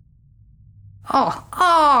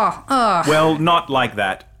 Well, not like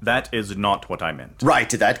that. That is not what I meant. Right,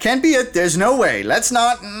 that can't be it. There's no way. Let's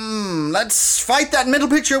fight that middle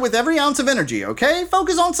picture with every ounce of energy, okay?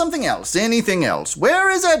 Focus on something else. Anything else. Where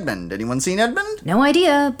is Edmund? Anyone seen Edmund? No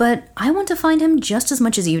idea, but I want to find him just as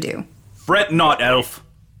much as you do. Fret not, elf.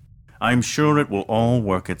 I'm sure it will all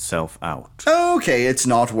work itself out. Okay, it's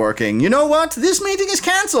not working. You know what? This meeting is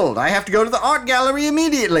cancelled. I have to go to the art gallery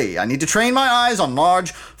immediately. I need to train my eyes on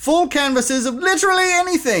large, full canvases of literally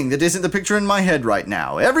anything that isn't the picture in my head right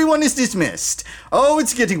now. Everyone is dismissed. Oh,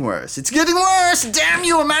 it's getting worse. It's getting worse! Damn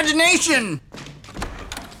you, imagination!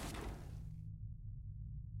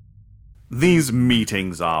 These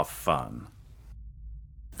meetings are fun.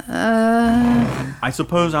 I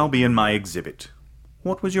suppose I'll be in my exhibit.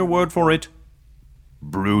 What was your word for it?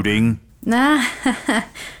 Brooding? Yeah.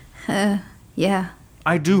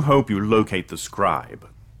 I do hope you locate the scribe.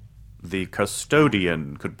 The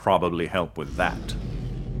custodian could probably help with that.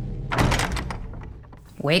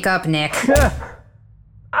 Wake up, Nick.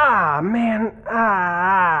 Man.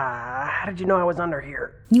 How did you know I was under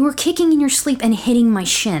here? You were kicking in your sleep and hitting my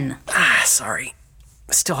shin. Sorry.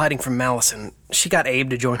 Still hiding from Malison. She got Abe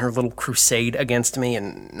to join her little crusade against me,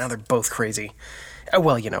 and now they're both crazy.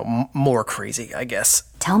 Well, more crazy, I guess.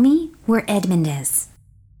 Tell me where Edmund is.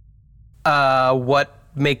 What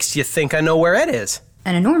makes you think I know where Ed is?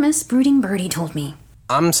 An enormous brooding birdie told me.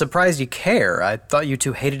 I'm surprised you care. I thought you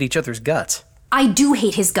two hated each other's guts. I do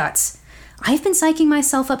hate his guts. I've been psyching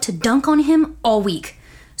myself up to dunk on him all week.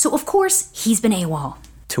 So, of course, he's been AWOL.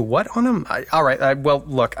 To what on him? All right, well,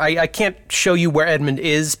 look, I can't show you where Edmund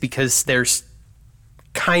is because there's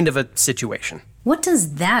kind of a situation. What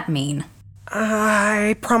does that mean?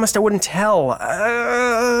 I promised I wouldn't tell.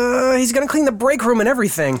 He's gonna clean the break room and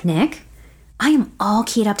everything. Nick, I am all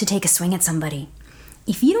keyed up to take a swing at somebody.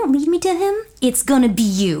 If you don't lead me to him, it's gonna be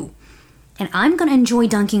you. And I'm gonna enjoy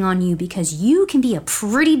dunking on you because you can be a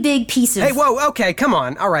pretty big piece of... Hey, whoa, okay, come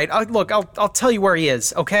on. All right, look, I'll tell you where he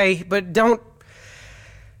is, okay? But don't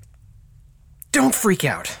freak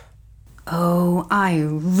out. Oh, I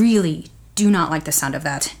really do not like the sound of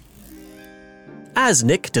that. As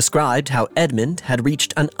Nick described how Edmund had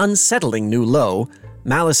reached an unsettling new low,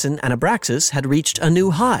 Malison and Abraxas had reached a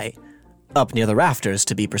new high, up near the rafters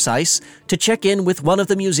to be precise, to check in with one of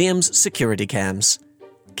the museum's security cams.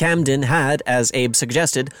 Camden had, as Abe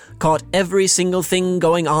suggested, caught every single thing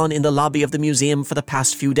going on in the lobby of the museum for the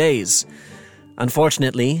past few days.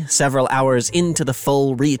 Unfortunately, several hours into the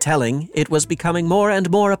full retelling, it was becoming more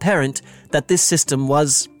and more apparent that this system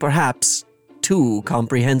was, perhaps, too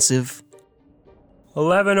comprehensive.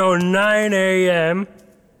 11:09 a.m.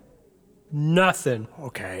 Nothing.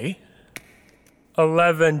 Okay.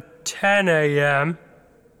 11:10 a.m.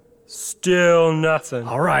 Still nothing.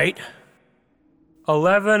 All right.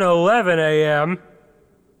 11:11 a.m.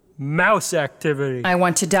 Mouse activity. I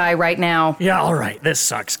want to die right now. Yeah, all right. This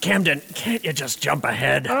sucks. Camden, can't you just jump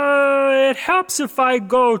ahead? It helps if I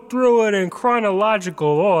go through it in chronological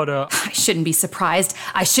order. I shouldn't be surprised.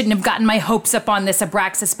 I shouldn't have gotten my hopes up on this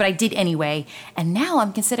Abraxas, but I did anyway. And now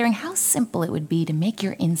I'm considering how simple it would be to make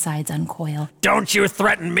your insides uncoil. Don't you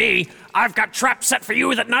threaten me. I've got traps set for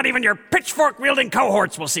you that not even your pitchfork-wielding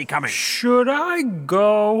cohorts will see coming. Should I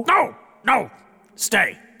go? No.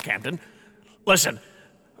 Stay, Camden. Listen.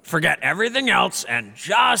 Forget everything else and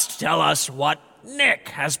just tell us what Nick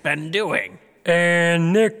has been doing.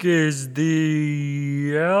 And Nick is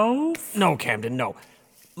the elf? No, Camden, no.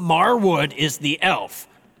 Marwood is the elf.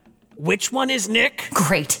 Which one is Nick?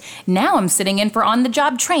 Great. Now I'm sitting in for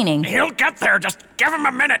on-the-job training. He'll get there. Just give him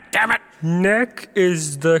a minute, damn it. Nick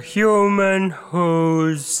is the human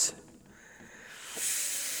who's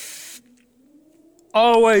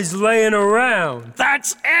always laying around.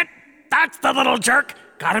 That's it. That's the little jerk.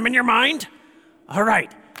 Got him in your mind? All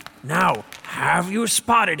right. Now, have you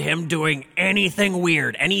spotted him doing anything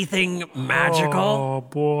weird? Anything magical? Oh,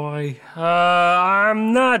 boy.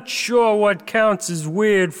 I'm not sure what counts as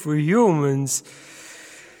weird for humans.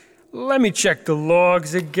 Let me check the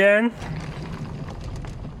logs again.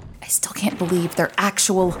 I still can't believe they're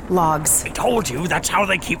actual logs. I told you, that's how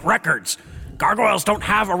they keep records. Gargoyles don't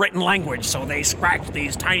have a written language, so they scratch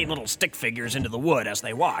these tiny little stick figures into the wood as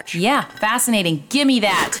they watch. Yeah, fascinating. Gimme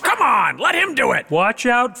that. Come on, let him do it. Watch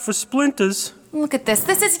out for splinters. Look at this.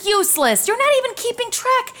 This is useless. You're not even keeping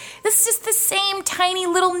track. This is just the same tiny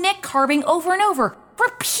little Nick carving over and over,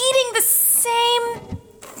 repeating the same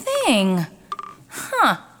thing.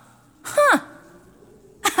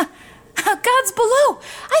 Gods below.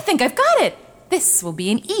 I think I've got it. This will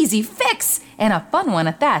be an easy fix, and a fun one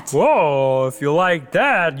at that. Whoa, if you like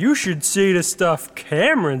that, you should see the stuff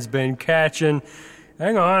Cameron's been catching.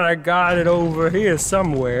 Hang on, I got it over here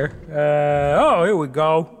somewhere. Here we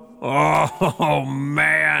go. Oh,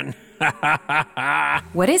 man.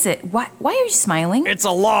 What is it? Why are you smiling? It's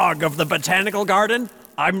a log of the botanical garden.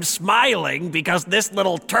 I'm smiling because this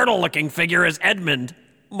little turtle-looking figure is Edmund.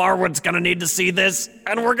 Marwood's gonna need to see this,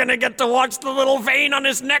 and we're gonna get to watch the little vein on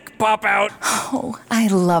his neck pop out. Oh, I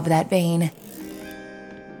love that vein.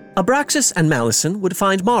 Abraxas and Malison would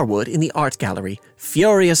find Marwood in the art gallery,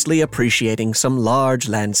 furiously appreciating some large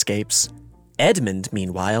landscapes. Edmund,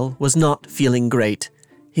 meanwhile, was not feeling great.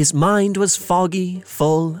 His mind was foggy,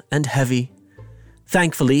 full, and heavy.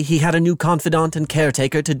 Thankfully, he had a new confidant and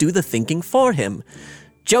caretaker to do the thinking for him.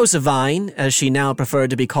 Josephine, as she now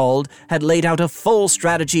preferred to be called, had laid out a full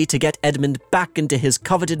strategy to get Edmund back into his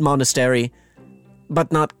coveted monastery,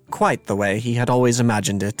 but not quite the way he had always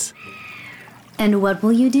imagined it. And what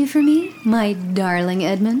will you do for me, my darling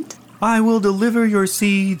Edmund? I will deliver your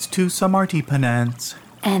seeds to Samarti Penance.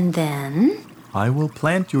 And then? I will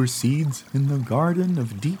plant your seeds in the garden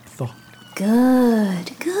of deep thought.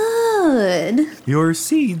 Good. Your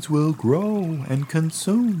seeds will grow and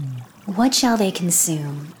consume. What shall they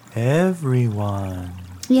consume? Everyone.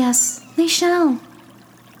 Yes, they shall.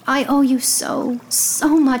 I owe you so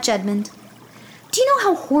much, Edmund. Do you know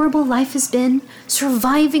how horrible life has been,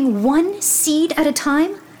 surviving one seed at a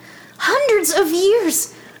time? Hundreds of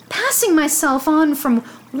years, passing myself on from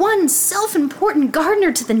one self-important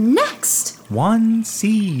gardener to the next. One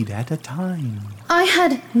seed at a time. I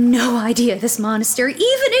had no idea this monastery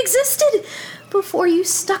even existed before you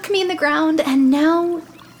stuck me in the ground, and now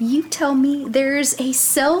you tell me there's a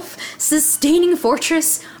self-sustaining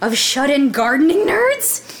fortress of shut-in gardening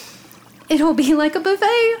nerds? It'll be like a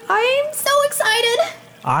buffet. I'm so excited.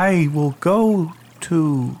 I will go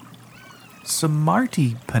to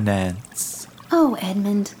Samarti Penance. Oh,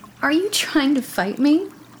 Edmund, are you trying to fight me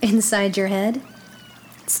inside your head?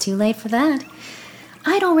 It's too late for that.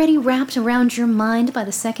 I'd already wrapped around your mind by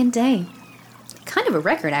the second day. Kind of a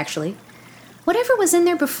record, actually. Whatever was in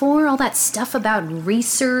there before, all that stuff about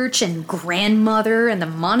research and grandmother and the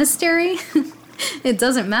monastery, it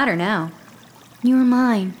doesn't matter now. You're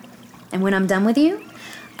mine. And when I'm done with you,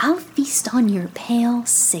 I'll feast on your pale,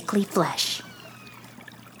 sickly flesh.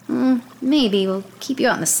 Maybe we'll keep you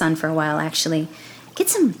out in the sun for a while, actually. Get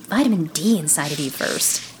some vitamin D inside of you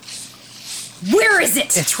first. Where is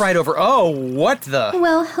it? It's right over. Oh, what the?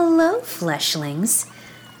 Well, hello, fleshlings.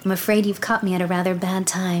 I'm afraid you've caught me at a rather bad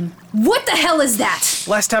time. What the hell is that?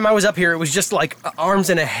 Last time I was up here, it was just like arms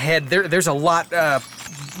and a head. There's a lot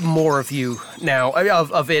more of you now.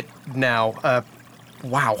 Of it now.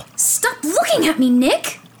 Wow. Stop looking at me,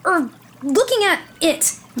 Nick! Or looking at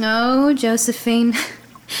it. Oh, Josephine.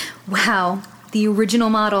 Wow, the original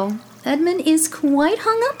model. Edmund is quite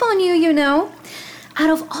hung up on you, you know. Out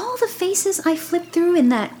of all the faces I flipped through in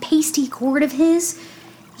that pasty court of his,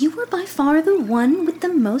 you were by far the one with the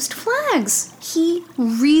most flags. He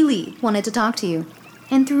really wanted to talk to you.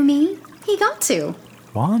 And through me, he got to.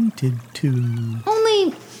 Wanted to.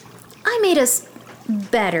 Only, I made us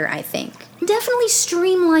better, I think. Definitely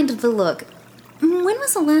streamlined the look. When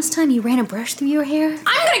was the last time you ran a brush through your hair?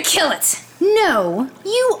 I'm gonna kill it! No,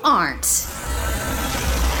 you aren't.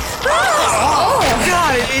 Oh,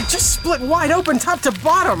 God, it just split wide open top to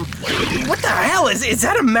bottom. What the hell? Is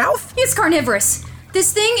that a mouth? It's carnivorous.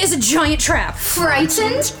 This thing is a giant trap.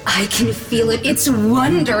 Frightened? I can feel it. It's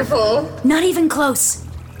wonderful. Not even close.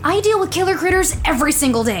 I deal with killer critters every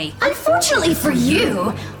single day. Unfortunately for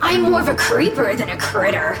you, I'm more of a creeper than a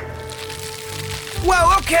critter.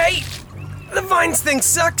 Whoa, okay. The vines thing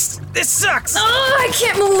sucks. This sucks. Oh, I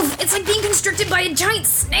can't move. It's like being constricted by a giant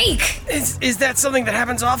snake. Is that something that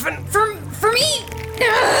happens often? For me?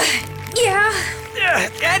 Yeah.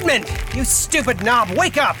 Edmund, you stupid knob,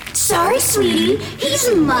 wake up! Sorry, sweetie.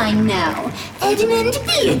 He's mine now. Edmund,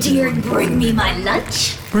 be a dear and bring me my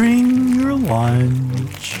lunch. Bring your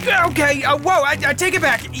lunch. Okay, whoa, I take it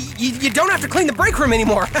back. You don't have to clean the break room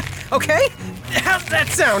anymore, okay? How's that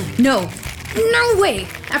sound? No way.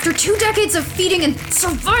 After 2 decades of feeding and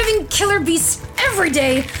surviving killer beasts every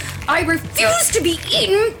day, I refuse to be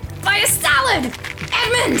eaten by a salad.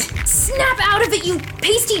 Edmund, snap out of it, you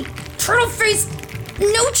pasty turtle-faced,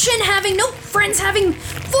 no-chin-having, no-friends-having,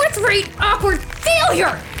 fourth-rate, awkward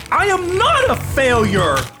failure! I am not a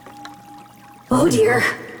failure! Oh dear.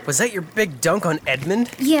 Was that your big dunk on Edmund?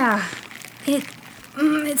 Yeah.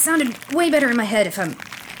 It sounded way better in my head if I'm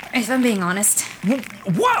being honest.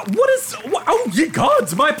 What is... Oh, ye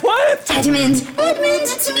gods, my plant! Edmund,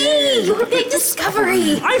 it's me, your big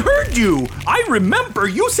discovery. I heard you! I remember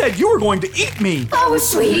you said you were going to eat me! Oh,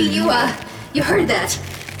 sweetie, you heard that.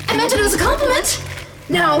 I meant it as a compliment.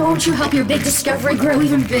 Now, won't you help your big discovery grow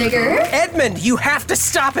even bigger? Edmund, you have to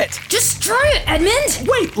stop it! Just try it, Edmund!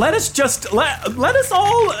 Wait, let us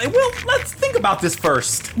all... Well, let's think about this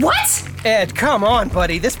first. What? Ed, come on,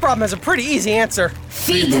 buddy. This problem has a pretty easy answer.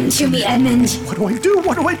 Feed them to me, Edmund. What do I do?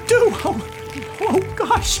 Oh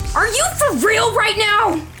gosh. Are you for real right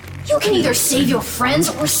now? You can either save your friends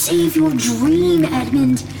or save your dream,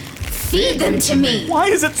 Edmund. Feed them to me. Why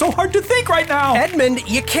is it so hard to think right now? Edmund,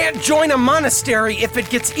 you can't join a monostery if it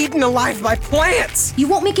gets eaten alive by plants. You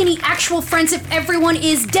won't make any actual friends if everyone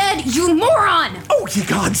is dead, you moron! Oh, ye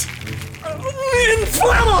gods!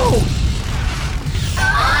 Inflammo!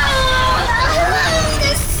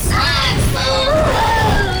 This sucks.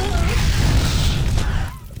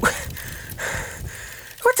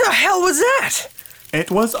 What the hell was that?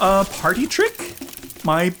 It was a party trick.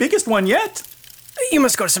 My biggest one yet. You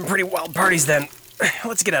must go to some pretty wild parties then.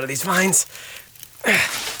 Let's get out of these vines.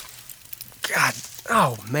 God,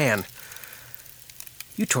 oh man.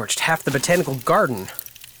 You torched half the botanical garden.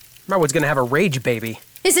 Marwood's gonna have a rage baby.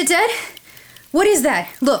 Is it dead? What is that?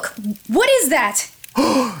 Look, what is that?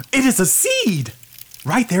 It is a seed!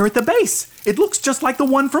 Right there at the base. It looks just like the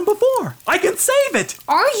one from before. I can save it!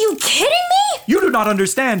 Are you kidding me? You do not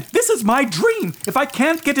understand. This is my dream. If I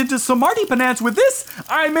can't get into Samartipanance with this,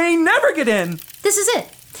 I may never get in. This is it.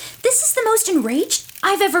 This is the most enraged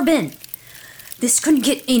I've ever been. This couldn't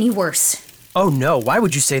get any worse. Oh no, why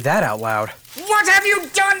would you say that out loud? What have you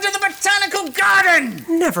done to the botanical garden?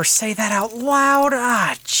 Never say that out loud.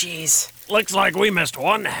 Ah, jeez. Looks like we missed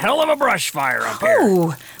one hell of a brush fire up here.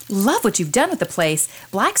 Oh, love what you've done with the place.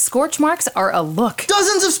 Black scorch marks are a look.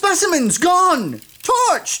 Dozens of specimens gone,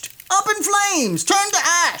 torched, up in flames, turned to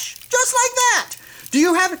ash, just like that. Do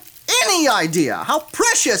you have any idea how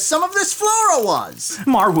precious some of this flora was?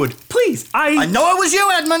 Marwood, please, I know it was you,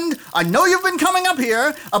 Edmund. I know you've been coming up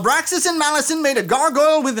here. Abraxas and Malison made a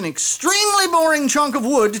gargoyle with an extremely boring chunk of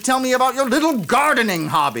wood to tell me about your little gardening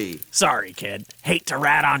hobby. Sorry, kid. Hate to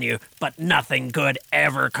rat on you, but nothing good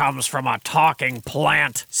ever comes from a talking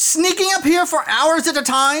plant. Sneaking up here for hours at a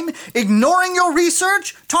time, ignoring your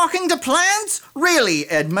research, talking to plants? Really,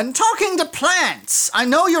 Edmund, talking to plants. I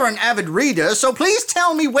know you're an avid reader, so please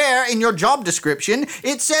tell me where in your job description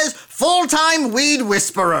it says full-time weed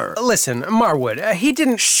whisperer. Listen, Marwood, he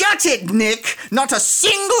didn't... Shut it, Nick! Not a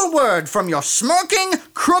single word from your smirking,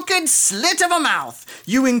 crooked slit of a mouth.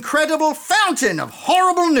 You incredible fountain of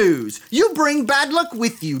horrible news. You bring bad luck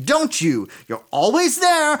with you, don't you? You're always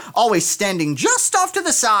there, always standing just off to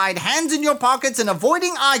the side, hands in your pockets and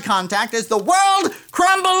avoiding eye contact as the world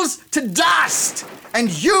crumbles to dust.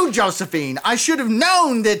 And you, Josephine, I should have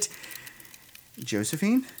known that...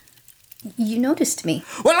 Josephine? You noticed me.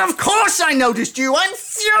 Well, of course I noticed you. I'm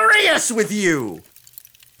furious with you.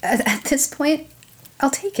 At this point,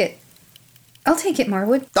 I'll take it. I'll take it,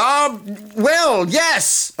 Marwood. Well,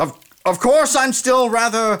 yes. Of course I'm still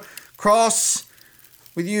rather cross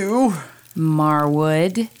with you.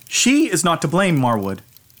 Marwood. She is not to blame, Marwood.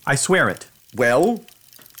 I swear it. Well,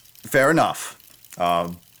 fair enough.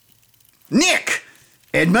 Nick!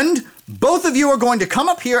 Edmund, both of you are going to come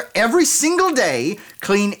up here every single day,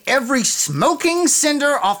 clean every smoking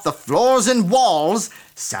cinder off the floors and walls,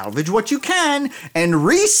 salvage what you can, and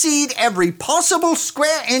reseed every possible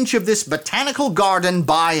square inch of this botanical garden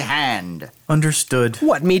by hand. Understood.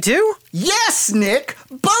 What, me too? Yes, Nick,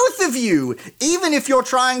 both of you. Even if you're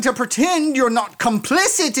trying to pretend you're not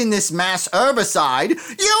complicit in this mass herbicide, you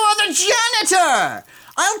are the janitor.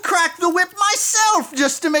 I'll crack the whip myself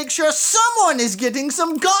just to make sure someone is getting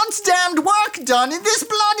some goddamned work done in this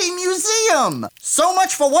bloody museum. So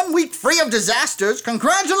much for 1 week free of disasters.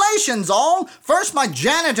 Congratulations, all. First, my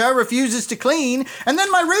janitor refuses to clean, and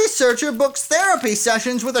then my researcher books therapy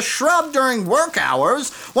sessions with a shrub during work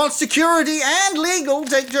hours, while security and legal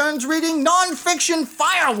take turns reading non-fiction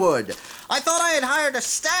firewood. I thought I had hired a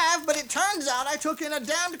staff, but it turns out I took in a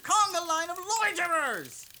damned conga line of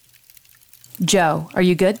loiterers. Joe, are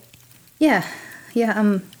you good? Yeah,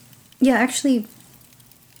 actually,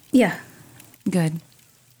 yeah. Good.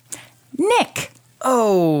 Nick!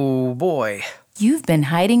 Oh, boy. You've been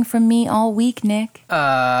hiding from me all week, Nick. No,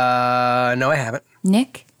 I haven't.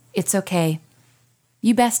 Nick, it's okay.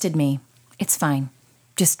 You bested me. It's fine.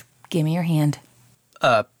 Just give me your hand.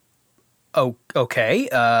 Okay.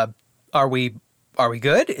 Are we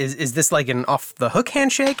good? Is this like an off-the-hook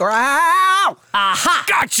handshake, or ow? Aha!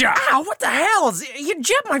 Gotcha! Ow, what the hell? You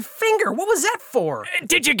jabbed my finger. What was that for?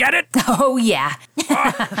 Did you get it? Oh, yeah.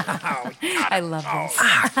 I love this.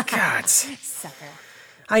 Ah, God. Sucker.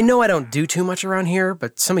 I know I don't do too much around here,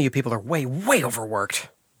 but some of you people are way, way overworked.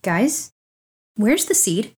 Guys, where's the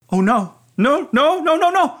seed? Oh, no. No.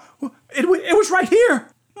 It was right here.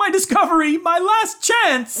 My discovery, my last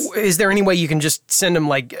chance. Is there any way you can just send them,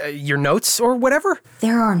 your notes or whatever?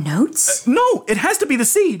 There are notes? No, it has to be the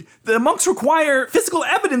seed. The monks require physical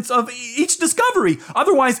evidence of each discovery.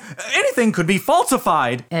 Otherwise, anything could be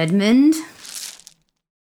falsified. Edmund?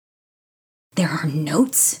 There are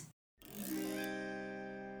notes?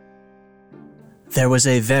 There was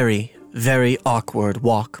a very, very awkward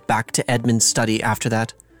walk back to Edmund's study after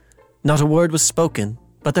that. Not a word was spoken,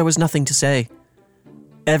 but there was nothing to say.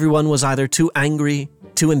 Everyone was either too angry,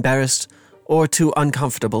 too embarrassed, or too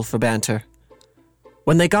uncomfortable for banter.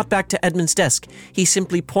 When they got back to Edmund's desk, he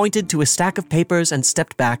simply pointed to a stack of papers and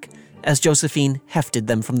stepped back as Josephine hefted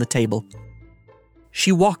them from the table.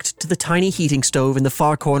 She walked to the tiny heating stove in the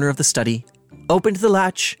far corner of the study, opened the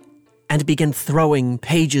latch, and began throwing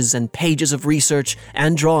pages and pages of research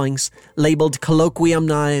and drawings labeled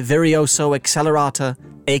Colloquiumni Virioso Accelerata,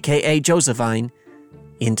 aka Josephine,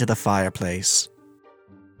 into the fireplace.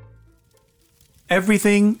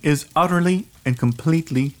 Everything is utterly and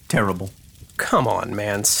completely terrible. Come on,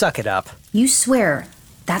 man. Suck it up. You swear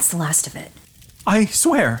that's the last of it. I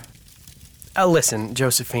swear. Listen,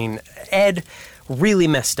 Josephine, Ed really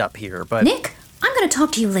messed up here, but... Nick, I'm going to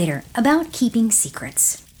talk to you later about keeping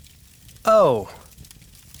secrets. Oh.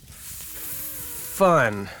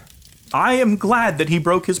 Fun. I am glad that he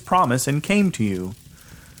broke his promise and came to you.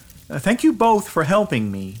 Thank you both for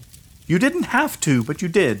helping me. You didn't have to, but you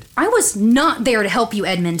did. I was not there to help you,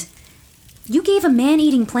 Edmund. You gave a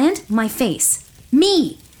man-eating plant my face.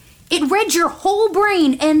 Me. It read your whole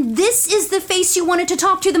brain, and this is the face you wanted to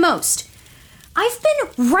talk to the most. I've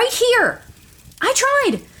been right here. I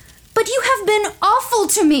tried, but you have been awful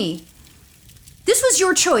to me. This was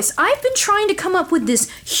your choice. I've been trying to come up with this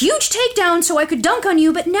huge takedown so I could dunk on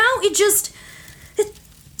you, but now it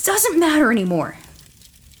doesn't matter anymore.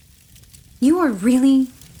 You are really,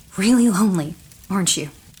 really lonely, aren't you?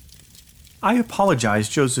 I apologize,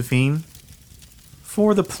 Josephine,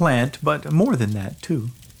 for the plant, but more than that, too.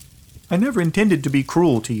 I never intended to be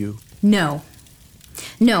cruel to you. No,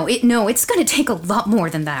 it's going to take a lot more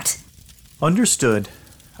than that. Understood.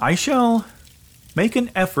 I shall make an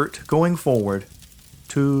effort going forward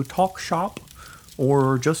to talk shop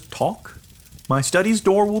or just talk. My study's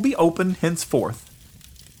door will be open henceforth.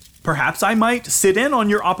 Perhaps I might sit in on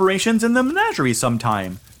your operations in the menagerie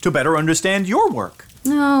sometime to better understand your work.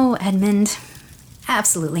 No, Edmund.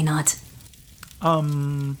 Absolutely not.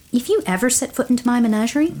 If you ever set foot into my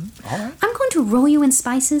menagerie, all right. I'm going to roll you in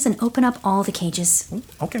spices and open up all the cages.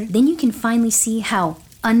 Okay. Then you can finally see how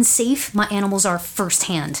unsafe my animals are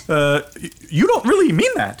firsthand. You don't really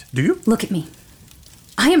mean that, do you? Look at me.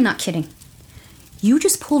 I am not kidding. You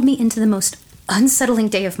just pulled me into the most unsettling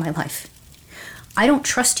day of my life. I don't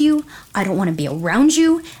trust you, I don't want to be around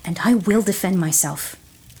you, and I will defend myself.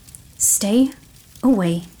 Stay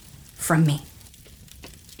away from me.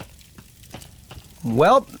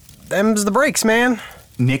 Well, them's the breaks, man.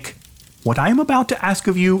 Nick, what I am about to ask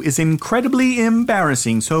of you is incredibly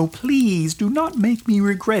embarrassing, so please do not make me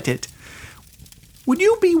regret it. Would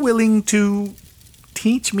you be willing to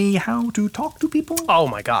teach me how to talk to people? Oh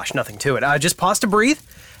my gosh, nothing to it. Just pause to breathe.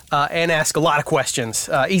 and ask a lot of questions.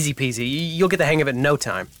 Easy peasy. You'll get the hang of it in no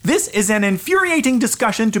time. This is an infuriating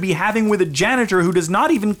discussion to be having with a janitor who does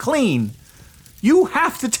not even clean. You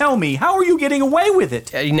have to tell me, how are you getting away with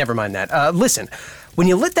it? Never mind that. Listen, when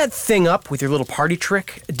you lit that thing up with your little party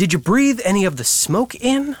trick, did you breathe any of the smoke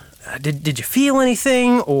in? Did you feel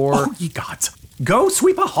anything, or... Oh, ye gods. Go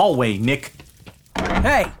sweep a hallway, Nick.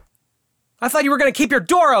 Hey! I thought you were going to keep your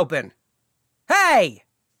door open. Hey!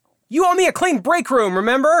 You owe me a clean break room,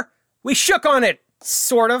 remember? We shook on it,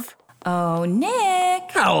 sort of. Oh, Nick!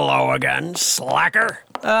 Hello again, slacker.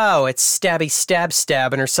 Oh, it's Stabby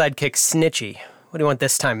Stab and her sidekick Snitchy. What do you want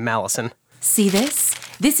this time, Malison? See this?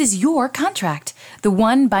 This is your contract, the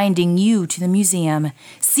one binding you to the museum.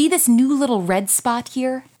 See this new little red spot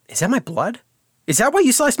here? Is that my blood? Is that why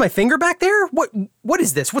you sliced my finger back there? What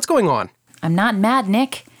is this? What's going on? I'm not mad,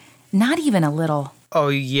 Nick. Not even a little. Oh,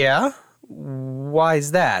 yeah? Why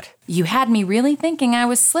is that? You had me really thinking I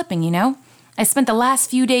was slipping, you know? I spent the last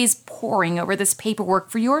few days poring over this paperwork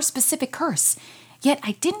for your specific curse, yet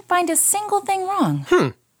I didn't find a single thing wrong.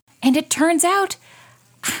 And it turns out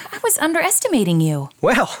I was underestimating you.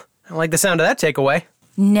 Well, I like the sound of that takeaway.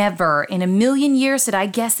 Never in a million years did I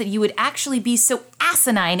guess that you would actually be so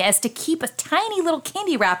asinine as to keep a tiny little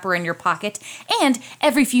candy wrapper in your pocket and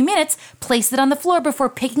every few minutes place it on the floor before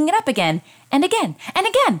picking it up again and again and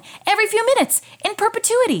again every few minutes in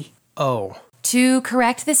perpetuity. Oh. To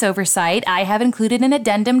correct this oversight, I have included an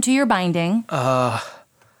addendum to your binding. Oh.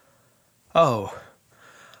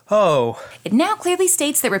 It now clearly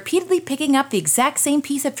states that repeatedly picking up the exact same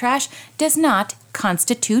piece of trash does not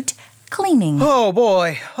constitute cleaning. Oh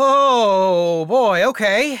boy,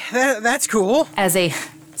 okay, that's cool. As a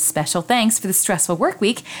special thanks for the stressful work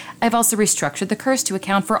week, I've also restructured the curse to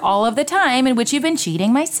account for all of the time in which you've been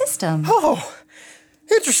cheating my system. Oh,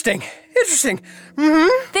 interesting.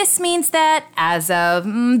 This means that, as of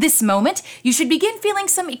this moment, you should begin feeling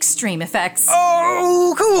some extreme effects.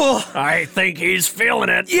 Oh, cool. I think he's feeling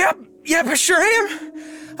it. Yep, I sure am.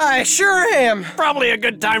 I sure am. Probably a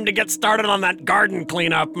good time to get started on that garden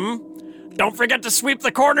cleanup, Don't forget to sweep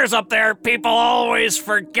the corners up there. People always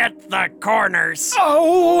forget the corners.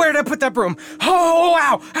 Oh, where did I put that broom?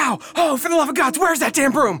 Oh, ow. Oh, for the love of God, where's that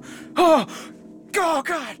damn broom? Oh, God.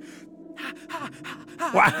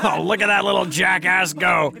 Wow, look at that little jackass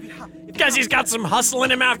go. Guess he's got some hustle in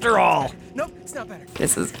him after all. Nope, it's not better.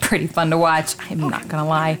 This is pretty fun to watch, I'm not gonna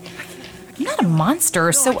lie. I'm not a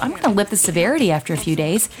monster, so I'm gonna lip the severity after a few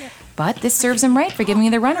days. But this serves him right for giving me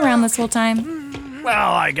the runaround this whole time.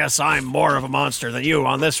 Well, I guess I'm more of a monster than you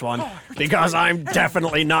on this one, because I'm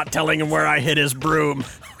definitely not telling him where I hid his broom.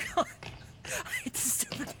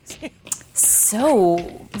 So,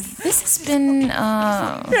 this has been,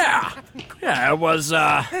 Yeah, it was,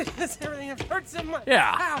 Everything hurts so much.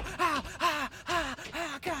 Yeah.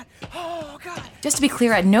 Oh, God. Just to be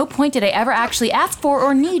clear, at no point did I ever actually ask for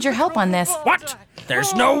or need your help on this. What?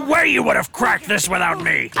 There's no way you would have cracked this without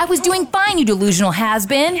me. I was doing fine, you delusional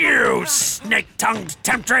has-been. You snake-tongued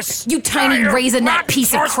temptress. You tiny raisinette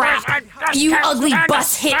piece of crap. You ugly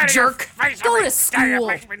bus-hit jerk. Go to school.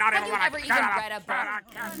 Have you ever even read a book?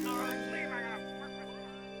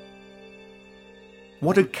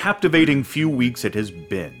 What a captivating few weeks it has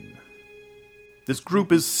been. This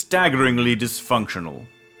group is staggeringly dysfunctional,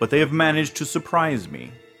 but they have managed to surprise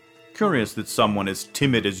me. Curious that someone as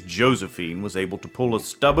timid as Josephine was able to pull a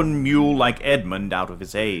stubborn mule like Edmund out of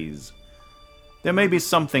his haze. There may be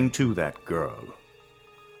something to that girl.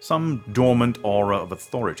 Some dormant aura of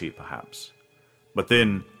authority, perhaps. But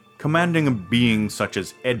then, commanding a being such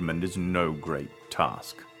as Edmund is no great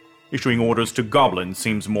task. Issuing orders to goblins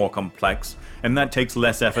seems more complex, and that takes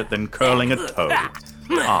less effort than curling a toad.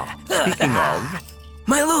 Speaking of...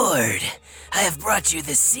 My lord, I have brought you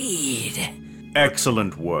the seed.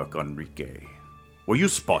 Excellent work, Enrique. Were you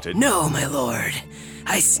spotted? No, my lord.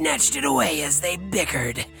 I snatched it away as they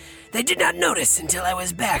bickered. They did not notice until I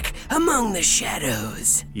was back among the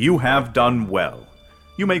shadows. You have done well.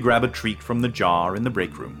 You may grab a treat from the jar in the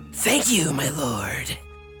break room. Thank you, my lord.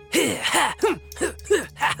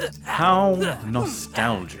 How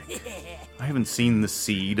nostalgic. I haven't seen the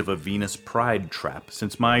seed of a Venus pride trap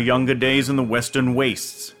since my younger days in the Western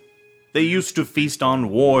Wastes. They used to feast on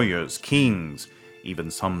warriors, kings,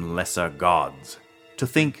 even some lesser gods. To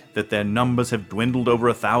think that their numbers have dwindled over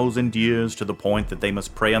 1,000 years to the point that they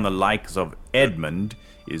must prey on the likes of Edmund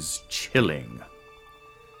is chilling.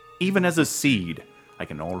 Even as a seed, I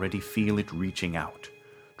can already feel it reaching out,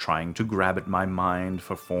 trying to grab at my mind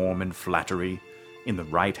for form and flattery. In the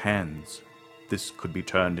right hands, this could be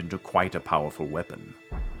turned into quite a powerful weapon.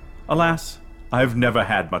 Alas, I've never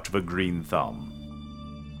had much of a green thumb.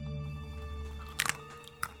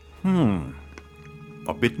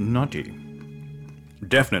 A bit nutty.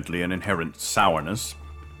 Definitely an inherent sourness,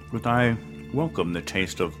 but I welcome the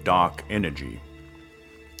taste of dark energy.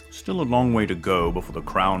 Still a long way to go before the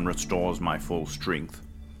crown restores my full strength,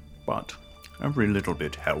 but every little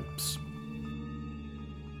bit helps.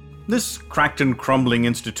 This cracked and crumbling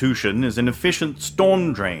institution is an efficient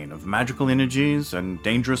storm drain of magical energies and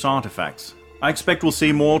dangerous artifacts. I expect we'll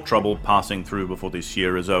see more trouble passing through before this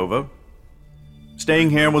year is over. Staying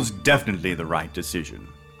here was definitely the right decision.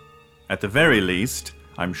 At the very least,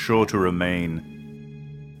 I'm sure to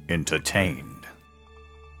remain entertained.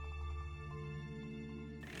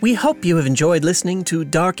 We hope you have enjoyed listening to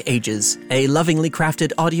Dark Ages, a lovingly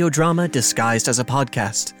crafted audio drama disguised as a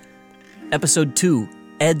podcast. Episode 2,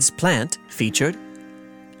 Ed's Plant, featured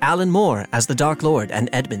Alan Moore as the Dark Lord and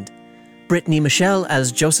Edmund, Brittany Michelle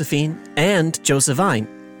as Josephine and Josephine.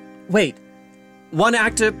 Wait, one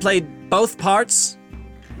actor played both parts?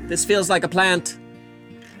 This feels like a plant.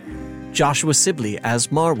 Joshua Sibley as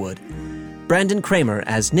Marwood, Brandon Kramer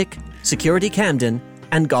as Nick, Security Camden,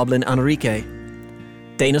 and Goblin Enrique,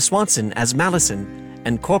 Dana Swanson as Malison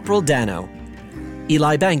and Corporal Dano,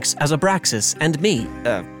 Eli Banks as Abraxas and me,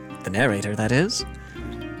 the narrator, that is,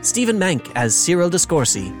 Stephen Mank as Cyril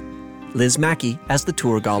Discorsi, Liz Mackey as the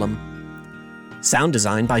Tour Golem. Sound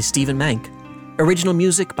design by Stephen Mank. Original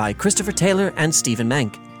music by Christopher Taylor and Stephen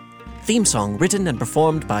Mank. Theme song written and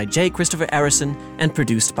performed by J. Christopher Arison and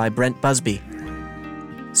produced by Brent Busby.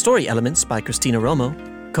 Story elements by Christina Romo,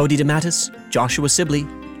 Cody DeMattis, Joshua Sibley,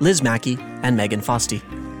 Liz Mackey, and Megan Fosty.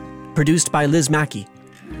 Produced by Liz Mackey.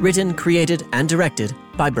 Written, created, and directed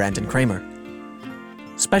by Brandon Kramer.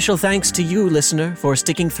 Special thanks to you, listener, for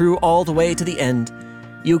sticking through all the way to the end.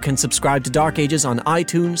 You can subscribe to Dark Ages on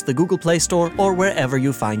iTunes, the Google Play Store, or wherever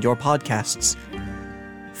you find your podcasts.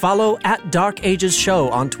 Follow at Dark Ages Show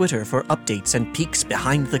on Twitter for updates and peeks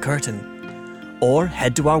behind the curtain. Or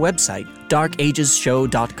head to our website,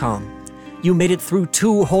 darkagesshow.com. You made it through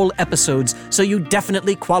 2 whole episodes, so you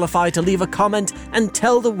definitely qualify to leave a comment and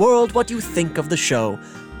tell the world what you think of the show.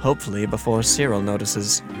 Hopefully before Cyril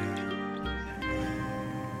notices.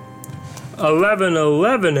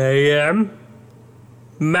 11:11 a.m.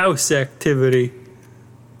 Mouse activity.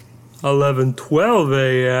 11:12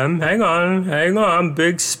 a.m. Hang on.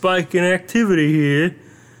 Big spike in activity here.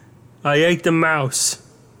 I ate the mouse.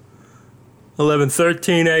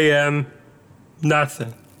 11:13 a.m.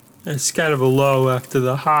 Nothing. It's kind of a low after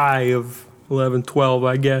the high of 11:12,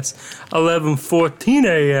 I guess. 11:14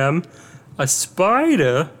 a.m. A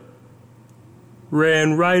spider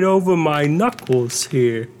ran right over my knuckles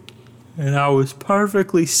here. And I was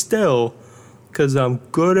perfectly still, because I'm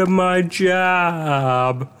good at my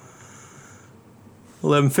job.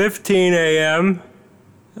 11:15 a.m.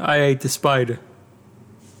 I ate the spider.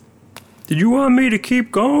 Did you want me to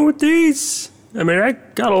keep going with these? I mean, I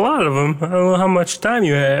got a lot of them. I don't know how much time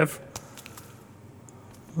you have.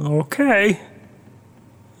 Okay.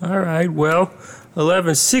 All right, well,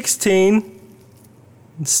 11:16,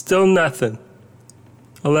 still nothing.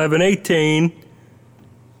 11:18.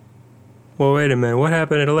 Well, wait a minute. What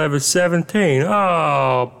happened at 11:17?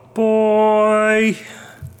 Oh, boy.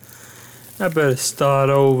 I better start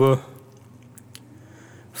over.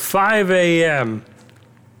 5 a.m.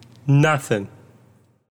 Nothing.